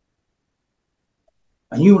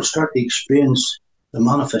 And you will start to experience the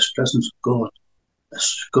manifest presence of God.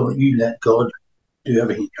 As God, you let God do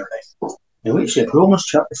everything in your life. Now wait a second, Romans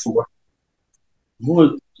chapter 4.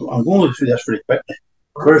 I'm going through this very quickly.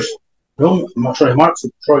 First,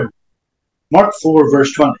 Mark 4,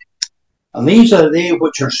 verse 20. And these are they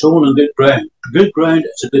which are sown in good ground. A good ground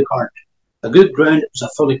is a good heart. A good ground is a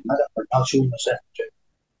fully committed heart. I'll show you in a second too.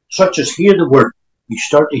 Such as hear the word. You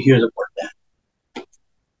start to hear the word then.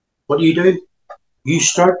 What do? You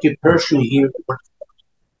start to personally hear the word.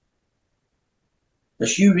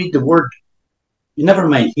 As you read the word, you never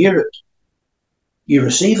mind hear it. You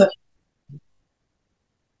receive it.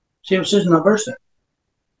 See what it says in that verse there?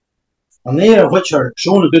 And they are which are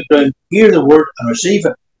sown in good ground, hear the word and receive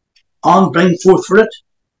it, and bring forth fruit.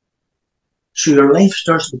 So your life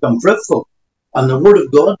starts to become fruitful, and the word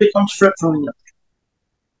of God becomes fruitful in your life.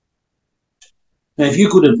 Now if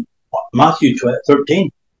you go to Matthew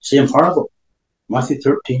 13, same parable. Matthew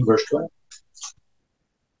 13, verse 12.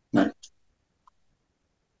 Now,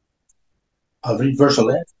 I'll read verse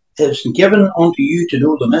 11. It is given unto you to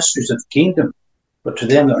know the mysteries of the kingdom, but to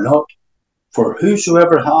them that are not. For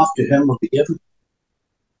whosoever hath, to him will be given.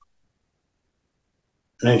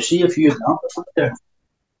 Now see a few examples right there.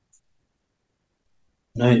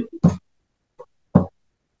 Now,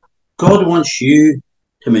 God wants you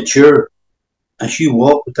to mature as you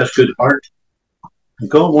walk with this good heart. And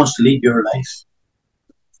God wants to lead your life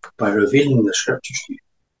by revealing the scriptures to you.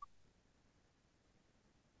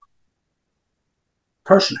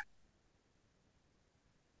 Personally.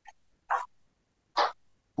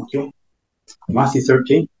 Okay? Matthew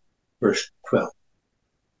 13, verse 12.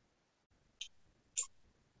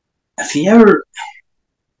 If you ever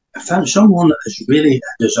found someone that is really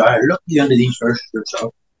a desire, look into these verses for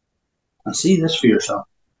yourself and see this for yourself.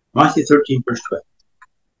 Matthew 13, verse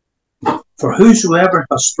 12. For whosoever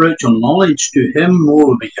has spiritual knowledge, to him more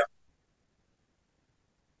will be given.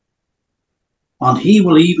 And he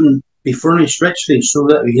will even be furnished richly, so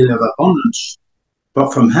that he'll have abundance.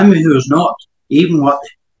 But from him who is not, even what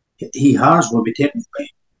he has will be taken away.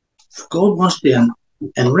 God wants to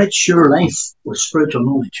enrich your life with spiritual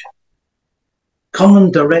knowledge,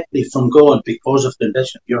 coming directly from God because of the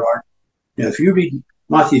condition of your heart. Now, if you read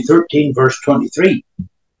Matthew 13, verse 23,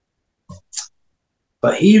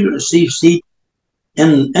 but he who receives seed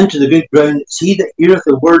into the good ground is he that heareth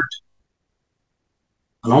the word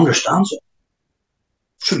and understands it.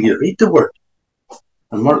 So you read the word,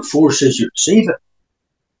 and Mark 4 says you receive it,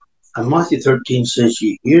 and Matthew 13 says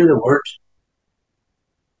you hear the word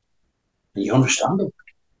and you understand the word.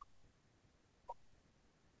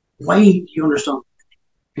 Why do you understand?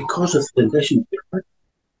 Because of the condition of your heart.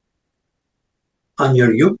 And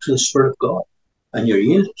you're yoked to the Spirit of God. And you're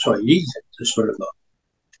yielded to the Spirit of God.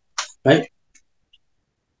 Right?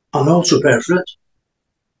 And also bear fruit.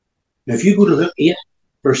 Now if you go to Luke 8,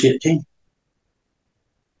 verse 18,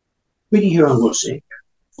 what do you hear I'm going to say?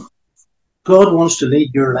 God wants to lead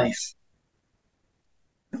your life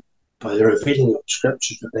by the revealing of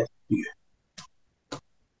scriptures to you.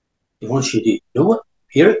 He wants you to know it,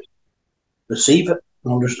 hear it, receive it,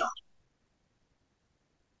 and understand.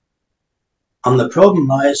 And the problem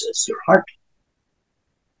lies, it's their heart.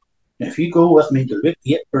 If you go with me to Luke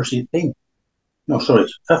 8, verse 18. No, sorry,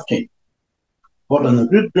 15. But on the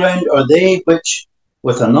good ground are they which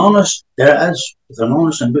with an honest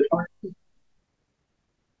and good heart,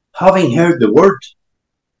 having heard the word,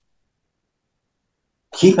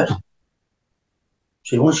 keep it.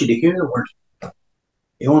 So he wants you to hear the word.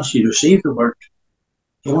 He wants you to receive the word.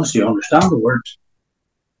 He wants you to understand the word.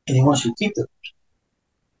 And he wants you to keep the word.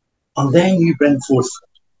 And then you bring forth fruit.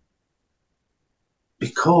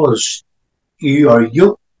 Because you are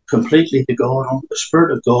yoked completely to God, under the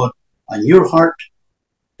Spirit of God, and your heart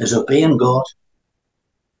is obeying God.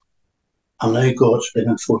 And now God's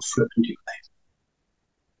bringing forth fruit into your life.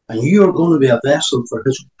 And you are going to be a vessel for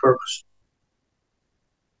his purpose.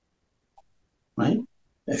 Right?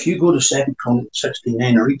 If you go to 2 Chronicles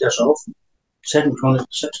 16:9, I read this often. 2 Chronicles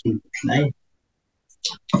 16, verse 9.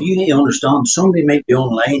 You need to understand, somebody might be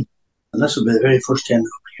online, and this will be the very first time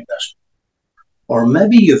they'll hear this. Or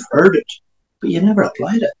maybe you've heard it, but you never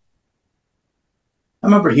applied it. I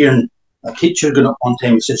remember hearing a teacher going up one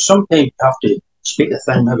time, he says, sometimes you have to speak a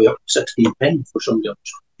thing maybe up to 16 times for somebody else.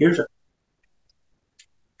 Here's it.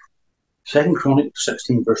 2 Chronicles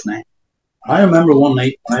 16, verse 9. I remember one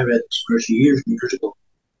night when I read this verse years and years ago,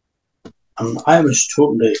 and I was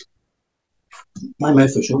totally, my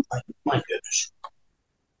mouth was open, my goodness.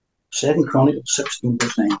 2 Chronicles 16,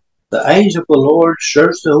 verse 9. The eyes of the Lord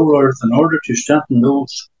search the whole earth in order to strengthen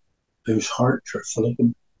those whose hearts are full of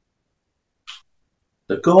him.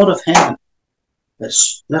 The God of heaven,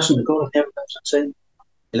 listen, the God of heaven lives inside.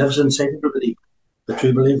 He lives inside every believer, the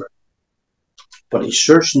true believer. But he's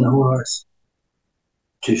searching the whole earth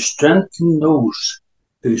to strengthen those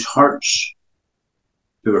whose hearts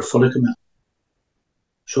who are fully committed.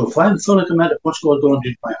 So if I'm fully committed, what's God going to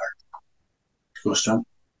do to my heart? It's going to strengthen.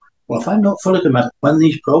 Well, if I'm not fully committed, when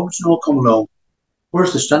these problems all come along,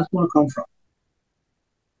 where's the strength going to come from?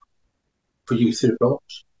 For you through the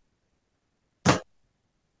problems.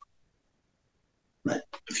 Right.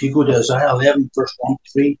 If you go to Isaiah 11, verse 1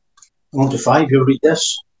 to 3, 1 to 5, you'll read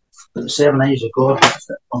this. That the 7 eyes of God have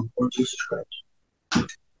fit on the Lord Jesus Christ.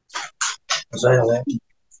 Isaiah 11,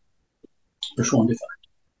 verse 1 to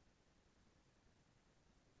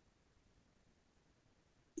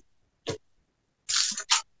 5.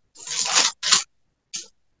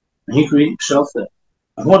 And you can read yourself there.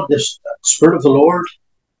 And what this Spirit of the Lord,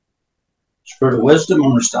 Spirit of wisdom,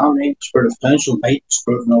 understanding, Spirit of counsel, might,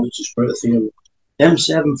 Spirit of knowledge, the Spirit of theory. Them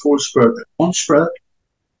sevenfold Spirit, one Spirit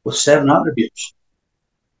with 7 attributes.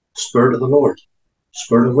 Spirit of the Lord,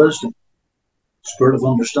 Spirit of wisdom, Spirit of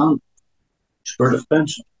understanding, Spirit of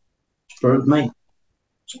counsel, Spirit of might,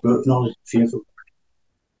 Spirit of knowledge, fear of the Lord.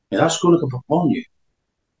 Now that's going to come upon you.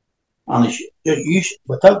 And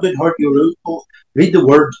without good heart, you read the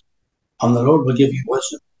word, and the Lord will give you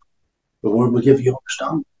wisdom. The Lord will give you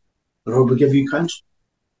understanding. The Lord will give you counsel.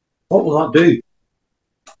 What will that do?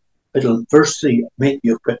 It'll firstly make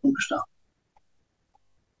you a quick understanding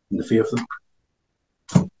in the fear of the Lord.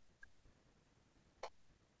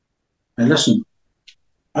 And listen,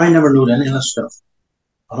 I never knew any of this stuff.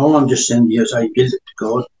 And all I'm just saying to you is I yielded to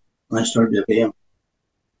God and I started to obey him.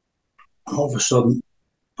 And all of a sudden,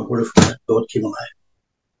 the word of God came alive.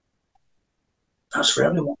 That's for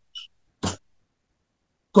everyone.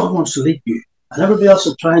 God wants to lead you. And everybody else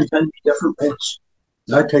will try and tell you different ways.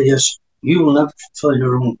 And I tell you this, you will never fulfill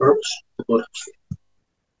your own purpose that God has for you.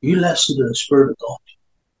 You listen to the Spirit of God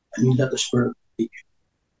and you let the Spirit lead you.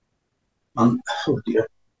 And oh dear.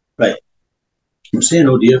 Right. I'm saying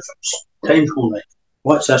oh dear, time's going right.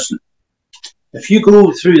 What's this? If you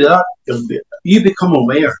go through that, you become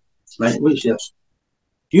aware. Right? What is this?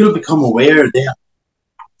 You'll become aware then.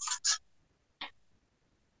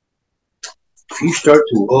 If you start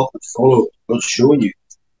to walk and follow what God's showing you,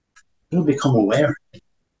 you'll become aware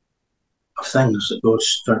of things that God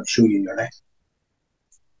starts to show you in your life.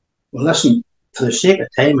 Well, listen, for the sake of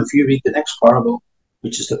time, if you read the next parable,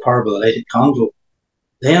 which is the parable of the lighted candle,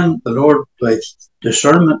 then the Lord, with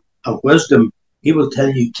discernment of wisdom, he will tell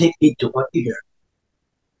you, take heed to what you hear.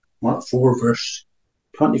 Mark 4, verse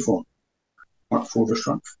 24. Mark 4, verse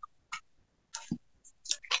 24.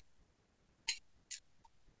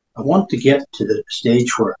 I want to get to the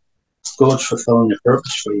stage where God's fulfilling the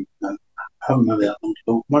purpose for you. Now, I haven't maybe that long to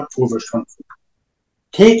go. Mark 4, verse 24.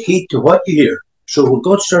 Take heed to what you hear. So when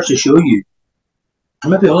God starts to show you,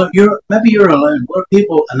 and maybe you're allowing other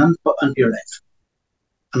people an input into your life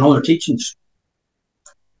and other teachings.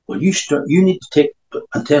 Well, you need to take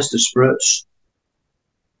and test the spirits.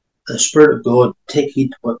 The Spirit of God, take heed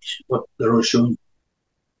to what the Lord is showing you.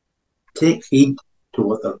 Take heed to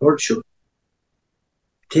what the Lord showed you.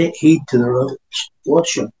 Take heed to the revelation.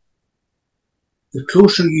 Watch it. The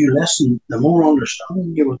closer you listen, the more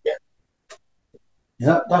understanding you will get.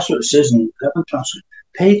 That's what it says in the 11th translation.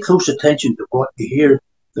 Pay close attention to what you hear.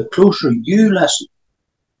 The closer you listen,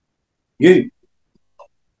 the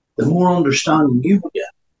more understanding you will get.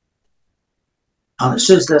 And it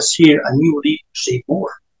says this here, and you will even receive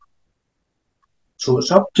more. So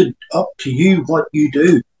it's up to you what you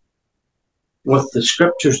do with the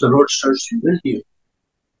scriptures the Lord starts to reveal to you.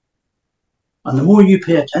 And the more you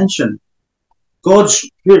pay attention, God's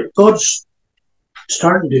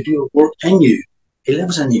starting to do a work in you. He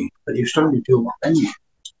lives in you, but He's starting to do a work in you.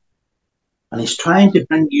 And He's trying to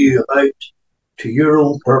bring you about to your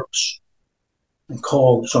own purpose and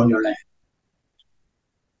call that's on your life.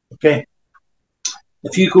 Okay?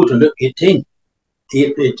 If you go to Luke 18,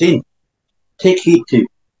 take heed to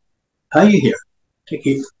how you hear. Take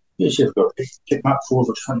heed. Take Mark 4,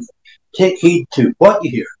 verse 24. Take heed to what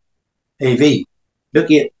you hear. AV.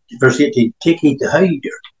 Luke 8, verse 18. Take heed to how you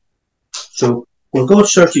hear. So, when God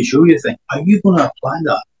starts to show you things, are you going to apply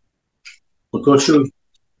that? Will God show you?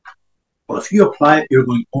 Well, if you apply it, you're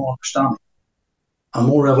going to get more understanding and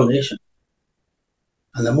more revelation.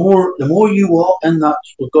 And the more you walk in that,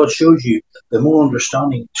 what God shows you, the more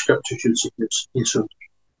understanding scriptures you'll show you.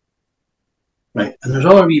 Right, and there's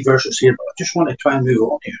other wee verses here, but I just want to try and move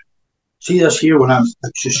on here. See this here when I'm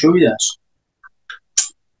to show you this.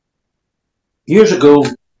 Years ago,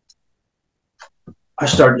 I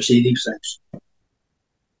started to see these things.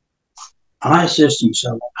 And I says to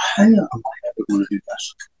myself, how am I ever going to do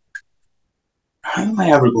this? How am I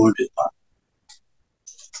ever going to do that?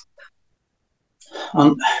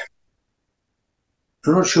 And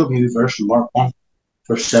the Lord showed me a verse in Mark 1,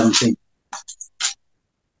 verse 17.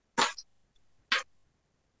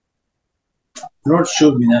 The Lord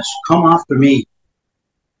showed me this. Come after me,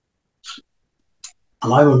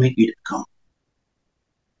 and I will make you to become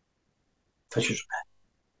fishers of men.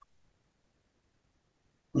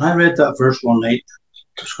 When I read that verse one night,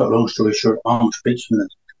 to cut a long story short, Mom was preaching the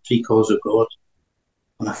 3 calls of God,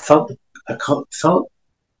 and I felt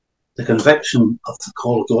the conviction of the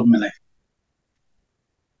call of God in my life.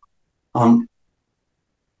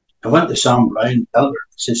 I went to Sam Brown, the elder.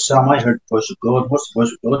 He says, Sam, I heard the voice of God. What's the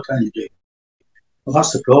voice of God telling you to do? Well,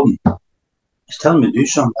 that's the problem. He's telling me to do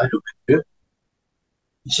something I don't do it.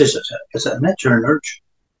 He says, is it an itch or an urge?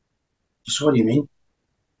 I said, what do you mean?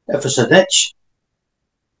 If it's an itch,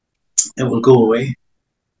 it will go away.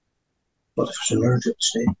 But if it's an urge, it will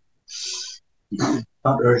stay.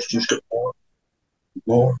 That urge just got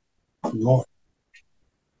more and more.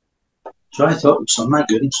 So I thought, so my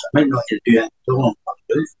goodness, I might not have to do anything at all.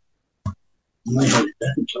 I might have to do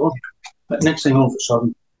anything at all. But next thing, all of a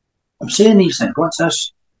sudden, I'm saying these things. What's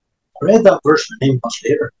this? I read that verse 9 months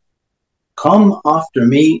later. Come after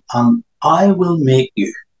me, and I will make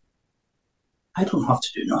you. I don't have to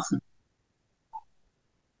do nothing.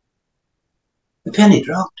 The penny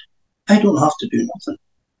dropped. I don't have to do nothing.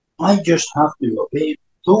 I just have to obey,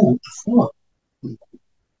 go and follow.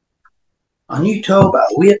 And you talk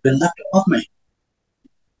about a weight being lifted off me.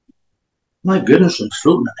 My goodness, it's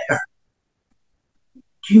floating in the air.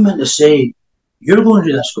 Do you mean to say, you're going to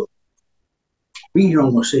do this? We here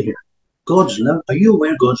going to say here, God's living. Are you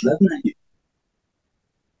aware God's living in you?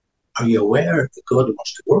 Are you aware that God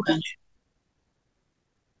wants to work in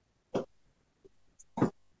you?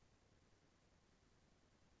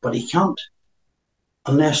 But He can't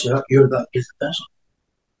unless you're that gift vessel.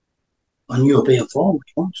 And you obey and follow what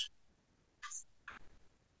He wants.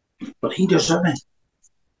 But He does everything.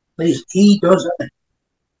 Please, He does everything.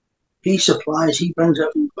 He supplies, He brings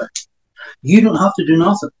everything back. You don't have to do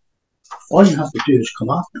nothing. All you have to do is come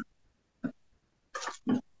after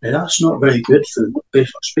Him. Now, that's not very good for the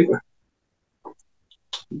motivational speaker.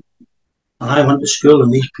 And I went to school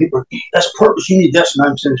and these people, this purpose, you need this, and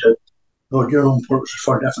I'm saying to Lord, your own purpose is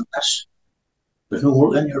far different than this. There's no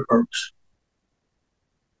work in your purpose.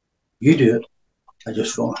 You do it, I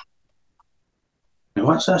just follow. Now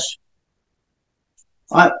what's this?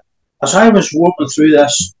 As I was walking through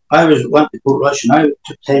this, went to Port Rush and I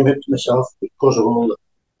took time out to myself because of all that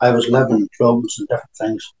I was living in troubles and different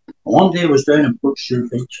things. And one day I was down in Port Stewart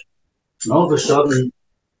Beach, and all of a sudden,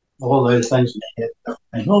 all the other things in my head,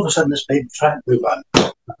 and all of a sudden this baby trying to move on.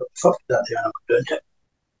 I thought, fuck that there, and I'm doing it.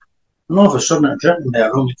 And all of a sudden it's written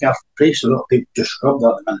there, Roman Catholic priest, a lot of people just scrub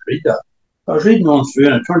that and read that. I was reading on through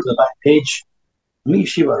and I turned to the back page, and you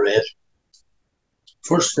see what I read.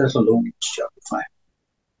 1 Thessalonians chapter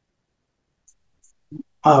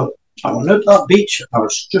 5. I went out that beach, I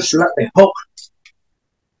was just literally hooked.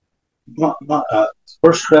 1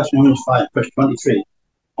 Thessalonians 5, verse 23.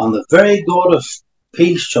 And the very God of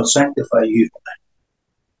peace shall sanctify you.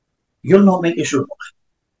 You'll not make yourself holy,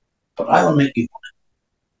 but I will make you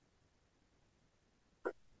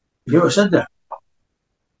holy. You ever said that?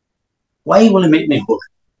 Why will he make me holy?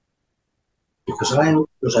 Because I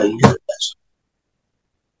yielded this.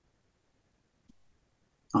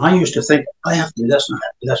 And I used to think, I have to do this and I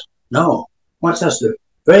have to do this. No. What's this? The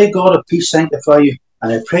very God of peace sanctify you,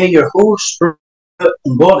 and I pray your whole spirit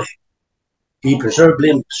and body be preserved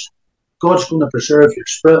blameless. God's going to preserve your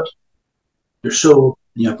spirit, your soul,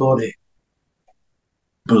 and your body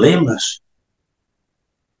blameless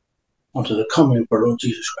unto the coming of our Lord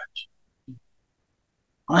Jesus Christ.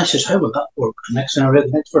 And I says, how will that work? The next thing I read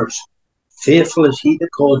the next verse. Faithful is he that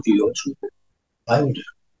called you also. I will do.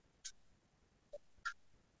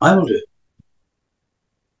 I will do it.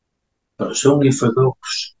 But it's only for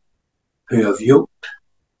those who have yoked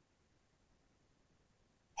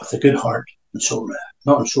with a good heart and soul rest,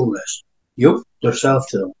 not in soul rest, yoked themselves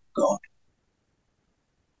to God.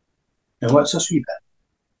 And what's this wee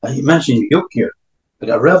bit? You mentioned yoke here. I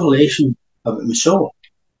got a revelation about my soul.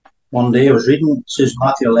 One day I was reading, it says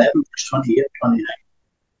Matthew 11, verse 28, 29.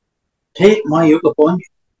 Take my yoke upon you.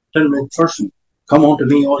 Then read first one. Come unto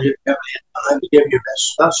me, all you heavy, and I will give you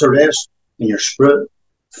rest. That's the rest in your spirit,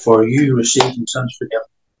 for you receiving sins forgiven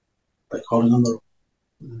by calling on the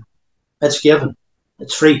Lord. It's given.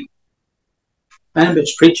 It's free. And if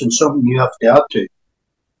it's preaching something you have to add to,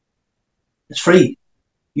 it's free.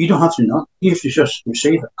 You don't have to not. You have to just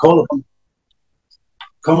receive it. Call upon.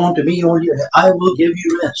 Come unto me, all you. I will give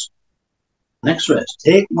you rest. Next rest.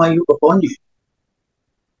 Take my yoke upon you.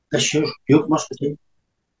 This yoke must be taken.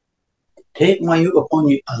 Take my yoke upon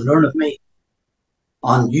you and learn of me,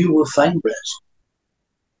 and you will find rest.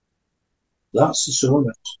 That's the soul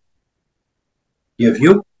rest. You have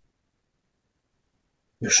yoke.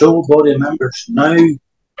 Your soul, body, and members now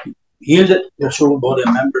yielded your soul, body,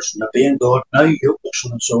 and members and obeying God. Now you yoke your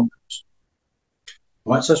soul and soul rest.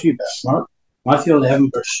 What's this wee bit? Matthew 11,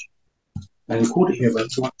 verse. I can quote it here, but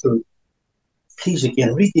I want to. Please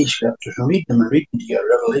again, read these scriptures and read them and read them to get a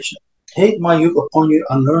revelation. Take my yoke upon you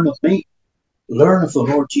and learn of me. Learn of the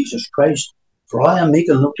Lord Jesus Christ, for I am meek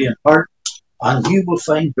and lowly in heart, and you will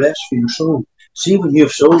find rest for your soul. See, when you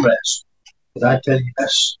have soul rest, but I tell you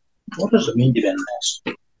this, what does it mean to be in rest?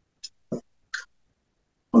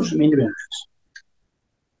 What does it mean to be in rest?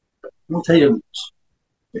 I'll tell you this.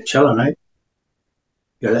 You're chilling out.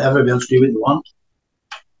 You're everybody else do what you want.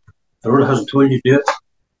 The Lord hasn't told you to do it.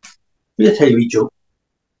 I'll tell you a wee joke.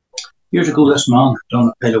 Years ago, this man had done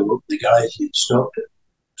a pile of work in the garage and he'd stopped it.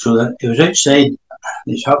 So that he was outside,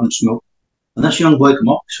 he was having a smoke, and this young boy came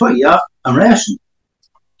up. He said, what are you at? I'm resting.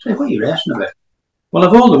 I said, what are you resting about? Well,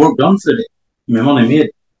 I've all the work done for the day, my money made.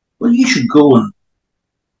 Well, you should go and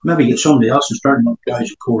maybe get somebody else and start up guys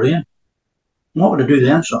at Korean. And what would I do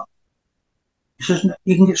then, son? He says,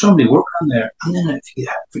 you can get somebody working on there, and then if you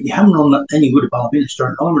haven't done any good about me,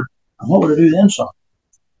 start another one. And what would I do then, son?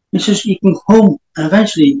 He says, you can go home and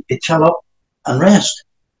eventually get chill up and rest.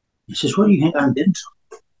 He says, what do you think I'm doing, son?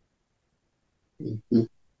 Mm-hmm.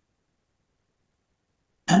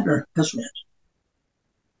 Enter his rest.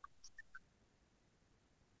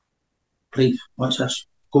 Please, what's this?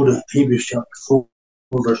 Go to Hebrews chapter 4,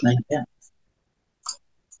 verse 9 and 10.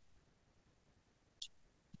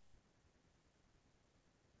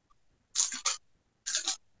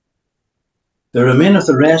 There remaineth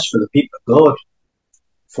a rest for the people of God,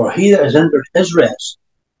 for he that has entered his rest,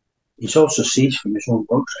 he's also ceased from his own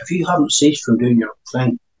works. If you haven't ceased from doing your own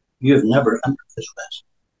thing, you have never entered his rest.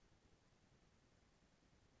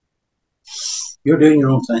 You're doing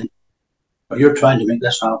your own thing, or you're trying to make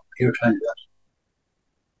this happen, you're trying to do that.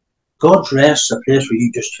 God's rest is a place where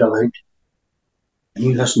you just chill out and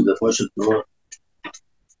you listen to the voice of the Lord.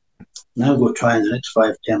 Now go try in the next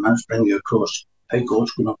 5-10 minutes bring you across how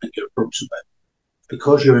God's going to make your purpose about it.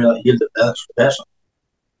 Because you're a yielded vessel,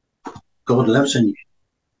 God lives in you.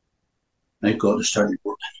 Now God is starting to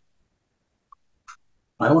work in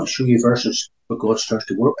you. I want to show you verses where God starts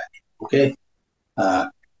to work in you. Okay?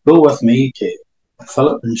 Go with me to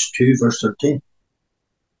Philippians 2, verse 13.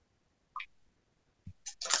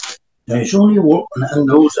 Now he's only working in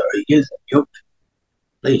those that are yielded and yoked.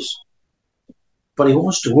 Please. But he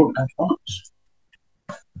wants to work in us.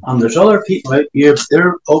 And there's other people out here,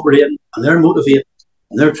 they're operating and they're motivated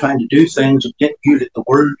and they're trying to do things and get you like the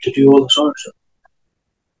world to do all this other stuff.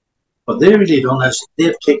 But they really done this,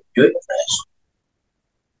 they've taken you out of rest.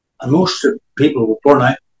 And most people will burn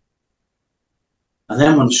out. And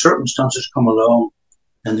then when circumstances come along,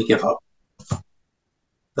 then they give up.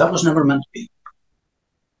 That was never meant to be.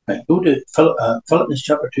 Right, go to Philippians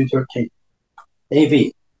chapter 2:13.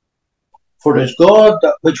 AV. For it is God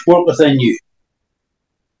that which worketh in you,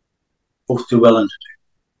 both to will and to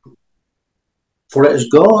do. For it is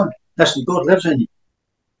God. Listen, God lives in you.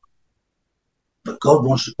 But God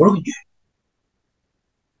wants to work in you.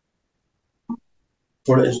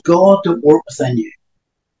 For it is God that worketh in you.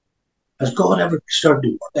 Has God ever started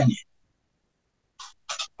to work in you?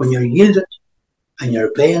 When you're yielded and you're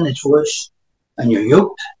obeying His voice and you're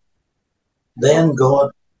yoked, then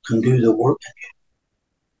God can do the work in you.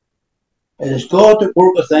 It is God that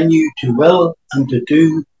worketh in you to will and to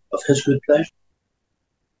do of His good pleasure.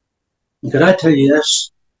 And could I tell you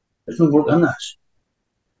this? There's no work in this.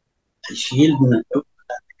 It's yielding and yoking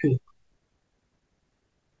and good.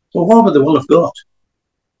 So what about the will of God?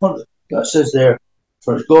 What God says there,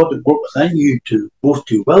 for it's God that worketh in you to both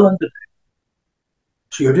to will and to do.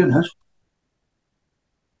 So you're doing His.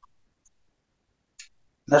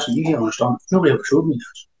 Listen, you can't understand. Nobody ever showed me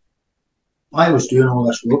this. I was doing all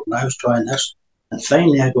this work and I was trying this, and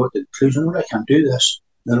finally I got to the conclusion, well, I can't do this.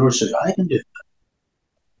 And the Lord says, I can do it.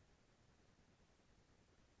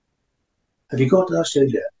 Have you got to that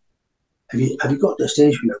stage yet? Have you got to the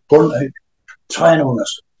stage where you're burnt out, trying all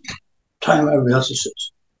this, trying what everybody else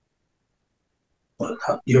says? Well,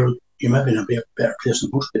 you're maybe in a better place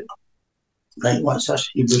than most people. Right? What's this?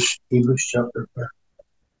 Hebrews chapter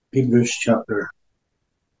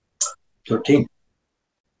 13.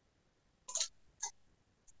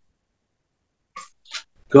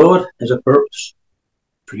 God has a purpose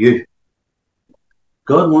for you.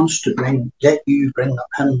 God wants to bring that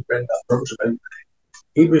purpose about.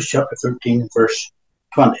 Hebrews chapter 13, verse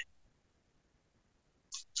 20.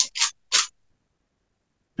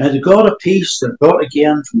 Now the God of peace that brought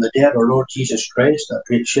again from the dead our Lord Jesus Christ, that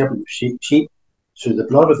great shepherd of sheep, through the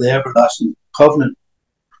blood of the everlasting covenant,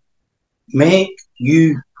 make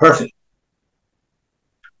you perfect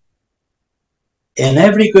in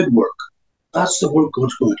every good work. That's the work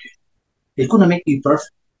God's going to do. He's going to make you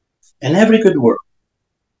perfect in every good work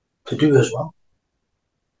to do as well.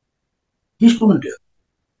 He's going to do it.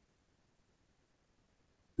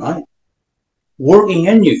 Right? Working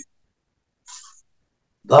in you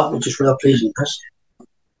that which is well pleasing to us.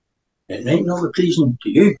 It may not be pleasing to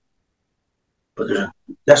you, but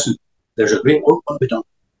there's a great work going to be done.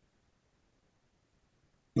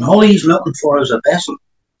 And all He's looking for is a vessel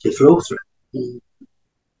to flow through,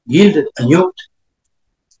 yielded and yoked.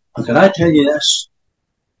 And can I tell you this?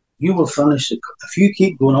 You will finish if you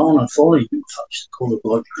keep going on and following, you will finish the call of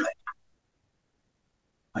God your life.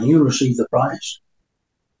 And you'll receive the prize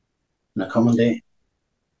in the coming day.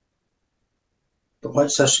 But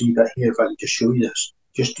what's this you got here? If I can just show you this,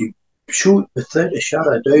 just to show without a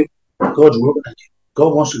shadow of doubt, God's working in you.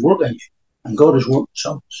 God wants to work in you, and God is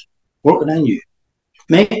working in you.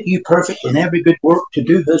 Make you perfect in every good work to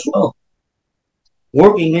do His will.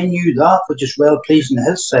 Working in you that which is well pleasing in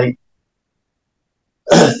His sight,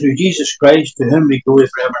 through Jesus Christ, to whom we glory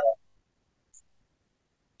forever.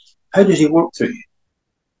 How does He work through you?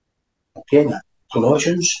 Okay, now,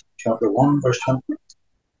 Colossians chapter 1, verse 20.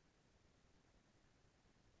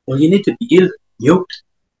 Well, you need to be yoked,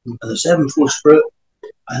 and the sevenfold Spirit,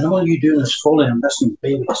 and all you doing is following and listening to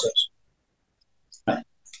the Bible says. Right.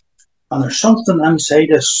 And there's something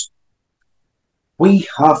inside us. We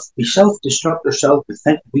self-destruct ourselves. We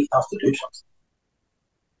think we have to do something.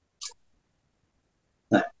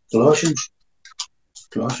 Now, Colossians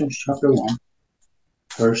chapter 1,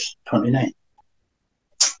 verse 29.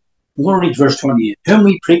 I'm going to read verse 28. Whom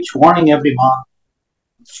we preach, warning every man,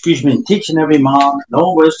 teaching every man in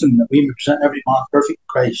all wisdom, that we may present every man perfect in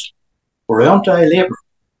Christ. Whereunto I labour,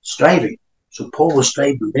 striving. So Paul was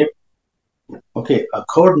striving and labouring. Okay,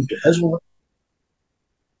 according to his will.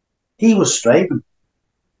 He was striving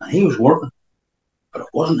and he was working, but it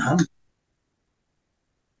wasn't him.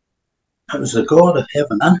 It was the God of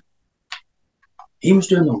heaven and he was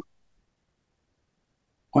doing the work.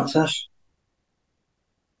 What's this?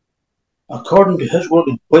 According to his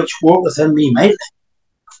working, which worketh in me mightily.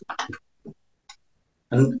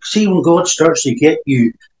 And see, when God starts to get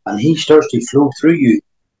you and He starts to flow through you,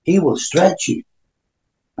 He will stretch you.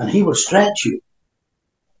 And He will stretch you.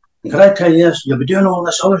 And can I tell you this? You'll be doing all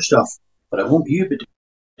this other stuff, but it won't be you be doing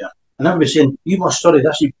it. And everybody's saying, you must study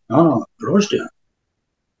this. No, the Lord's doing it.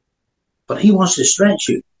 But He wants to stretch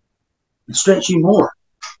you and stretch you more.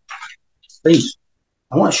 Please,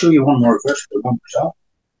 I want to show you one more verse for one myself.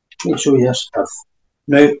 Let me show you this stuff.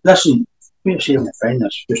 Now, listen, let me see if I can find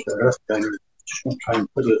this. Just a rough down. Just going to try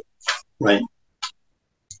and put it right.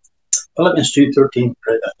 Philippians 2:13,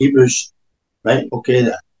 Hebrews, right? Okay,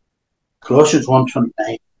 then. Colossians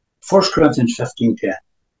 1:29, 1 Corinthians 15:10.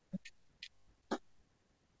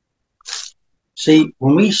 See,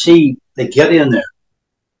 when we see the Gideon there,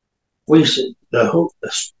 we see the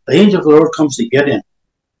angel of the Lord comes to Gideon.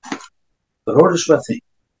 The Lord is with thee,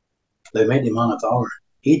 thou mighty man of valor.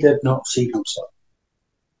 He did not see himself,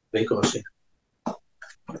 but God seen him.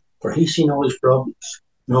 For he seen all his problems,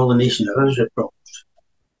 and all the nation of Israel problems.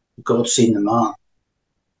 God seen the man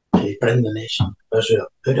to bring the nation of Israel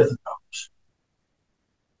out of the problems.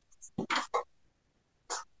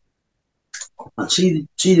 And see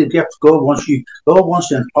the gift God wants you. God wants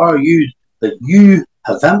to empower you that you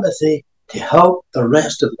have empathy to help the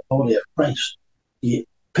rest of the body of Christ. A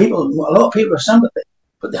lot of people have sympathy,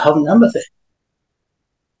 but they haven't empathy.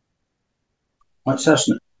 What's this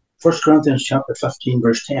now? 1 Corinthians chapter 15,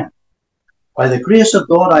 verse 10. By the grace of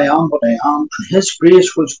God I am what I am, and his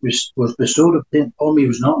grace which was bestowed upon me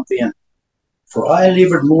was not in vain. For I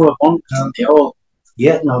laboured more abundantly than they all,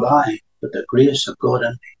 yet not I, but the grace of God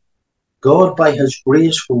in me. God by his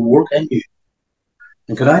grace will work in you.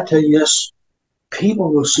 And can I tell you this?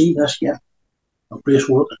 People will see this gift of grace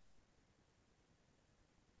working.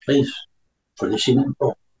 Please, for they see it in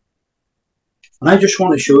God. And I just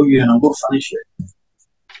want to show you, and I'm going to finish here.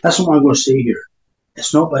 That's what I'm going to say here.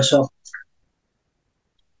 It's not myself.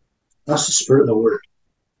 That's the Spirit of the Word.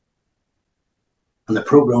 And the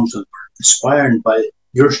programs are inspired by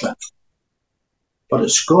your strength. But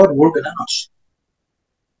it's God working in us,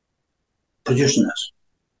 producing this.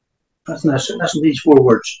 Listen to these 4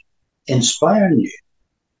 words. Inspiring you,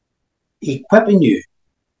 equipping you,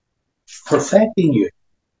 perfecting you,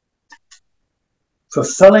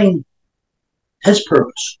 fulfilling his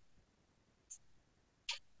purpose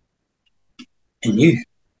in you.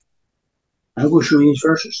 I'm going to show you these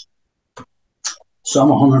verses. Psalm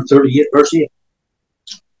 138, verse 8.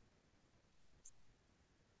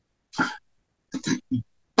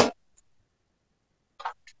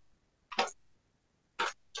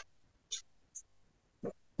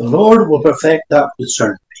 The Lord will perfect that which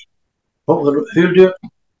concerns me. Who'll do it?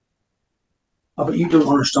 Oh, but you don't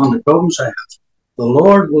understand the problems I have. The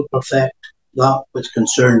Lord will perfect that which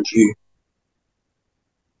concerns you.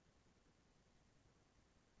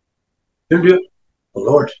 Who'll do it? The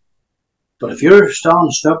Lord. But if you're standing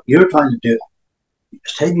stuck, you're trying to do it.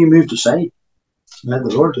 It's time you move aside and let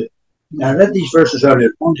the Lord do it. Now, I read these verses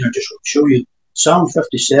earlier on here just to show you Psalm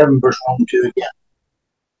 57, verse 1 and 2 again.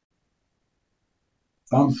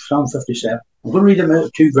 Psalm 57. I'm going to read them out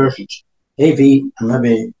of 2 versions, AV and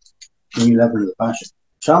maybe New Living in the Passion.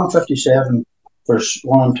 Psalm 57, verse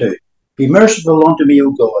 1 and 2. Be merciful unto me,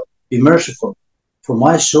 O God, be merciful, for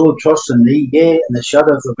my soul trusts in thee, yea, in the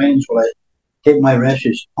shadow of the wings will I take my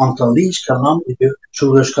refuge until these calamities do.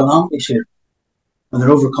 So there's calamities here, and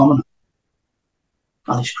they're overcoming it.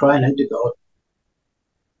 And he's crying out to God.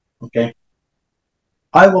 Okay?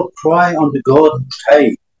 I will cry unto God most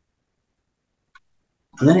high.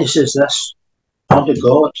 And then he says this, unto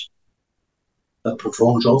God that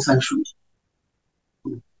performs all things for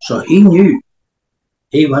me. So he knew.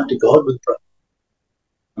 He went to God with prayer.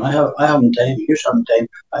 And I haven't time, you haven't time.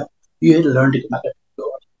 You had to learn to commit it to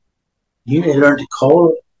God. You need to learn to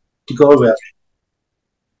call to God with everything.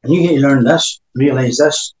 And you need to learn this, realize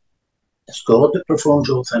this. It's God that performs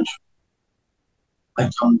all things. I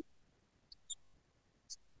come.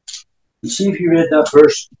 And see if you read that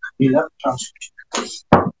verse, you have translation.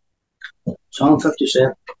 Psalm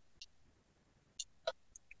 57.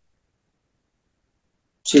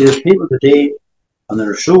 See, there's people today, and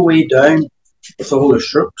they're so weighed down with all their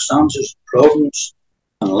circumstances, problems,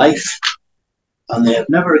 and life, and they have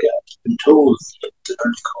never been told that they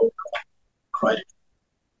learn to call God. Cry to God.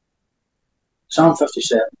 Psalm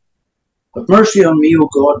 57. Have mercy on me, O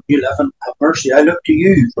God, you live, and have mercy. I look to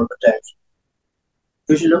you for protection.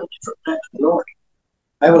 Who's you looking for protection? The Lord.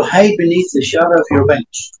 I will hide beneath the shadow of your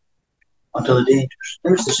wings until the dangers.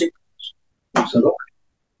 There's the secret. It's the Lord.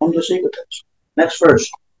 Come to the secret. Next verse.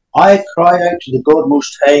 I cry out to the God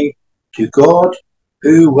most high, to God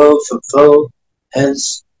who will fulfill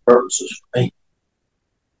his purposes for me.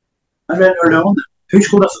 I read earlier on that. Who's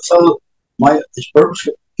going to fulfill his purpose?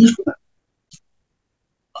 He's going to.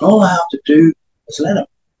 And all I have to do is let him.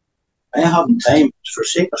 I haven't time to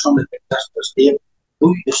forsake or something like this day.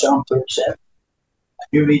 Go to Psalm 37. And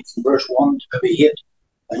you read from verse 1 to maybe 8.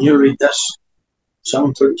 And you read this.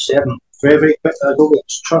 Psalm 37. Very, very quick. I go with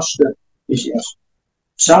trust in yes.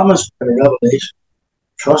 Psalmist had a revelation.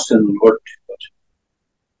 Trust in the Lord.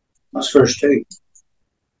 That's verse 2.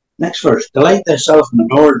 Next verse. Delight thyself in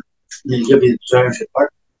the Lord, and he'll give you the desires of your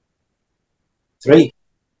heart. 3.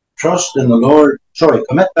 Trust in the Lord.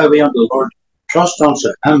 Commit thy way unto the Lord. Trust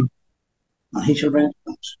unto him, and he shall bring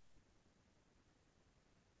things.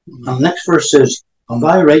 And the next verse says, and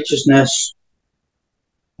thy righteousness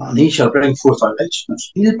And he shall bring forth our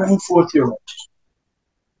righteousness. He'll bring forth your righteousness.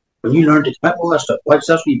 When you learn to commit all that stuff, watch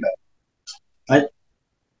this wee bit. Right?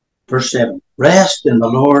 Verse 7. Rest in the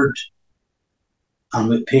Lord and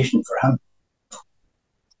wait patient for him.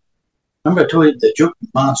 Remember I told you the joke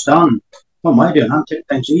man standing. What am I doing? I'm taking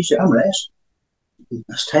things easy. I'm resting.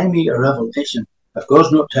 It's time you get a revelation. If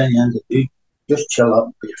God's not telling you anything to do, just chill up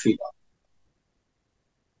and put your feet up.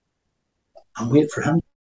 And wait for him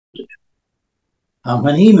to do. And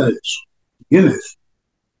when he moves, you move.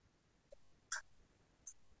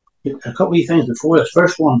 A couple of things before this.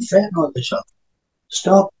 First one, fret not thyself.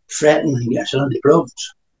 Stop fretting and get into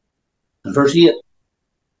problems. And verse 8,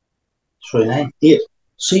 8,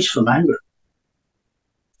 cease from anger.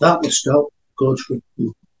 That will stop God's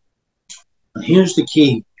rebuke. And here's the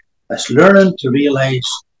key. It's learning to realize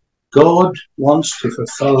God wants to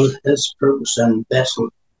fulfill his purpose in the vessel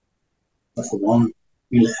of the one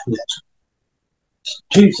you let.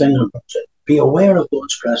 Two things I'm going to say. Be aware of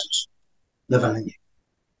God's presence living in you.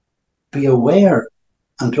 Be aware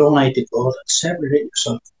and draw nigh to God and separate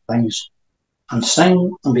yourself from things and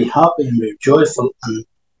sing and be happy and be joyful and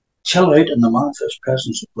chill out in the manifest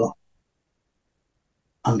presence of God.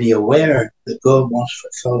 And be aware that God wants to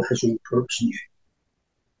fulfill his own purpose in you.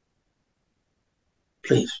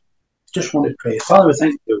 Please, just want to pray. Father, we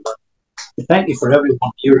thank you for your word. We thank you for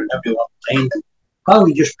everyone here and everyone behind them. Father,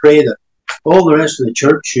 we just pray that all the rest of the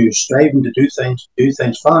church who's striving to do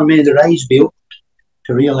things, Father, may their eyes be opened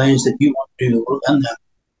to realize that you want to do the work in them.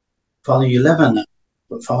 Father, you live in them.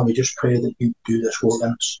 But Father, we just pray that you do this work in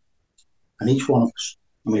us and each one of us.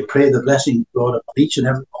 And we pray the blessing of God upon each and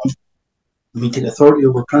every one. And we take authority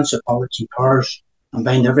over principalities and powers and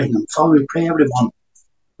bind everything. And Father, we pray everyone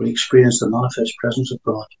will experience the manifest presence of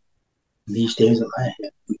God in these days that lie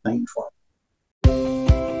ahead. We thank you for it.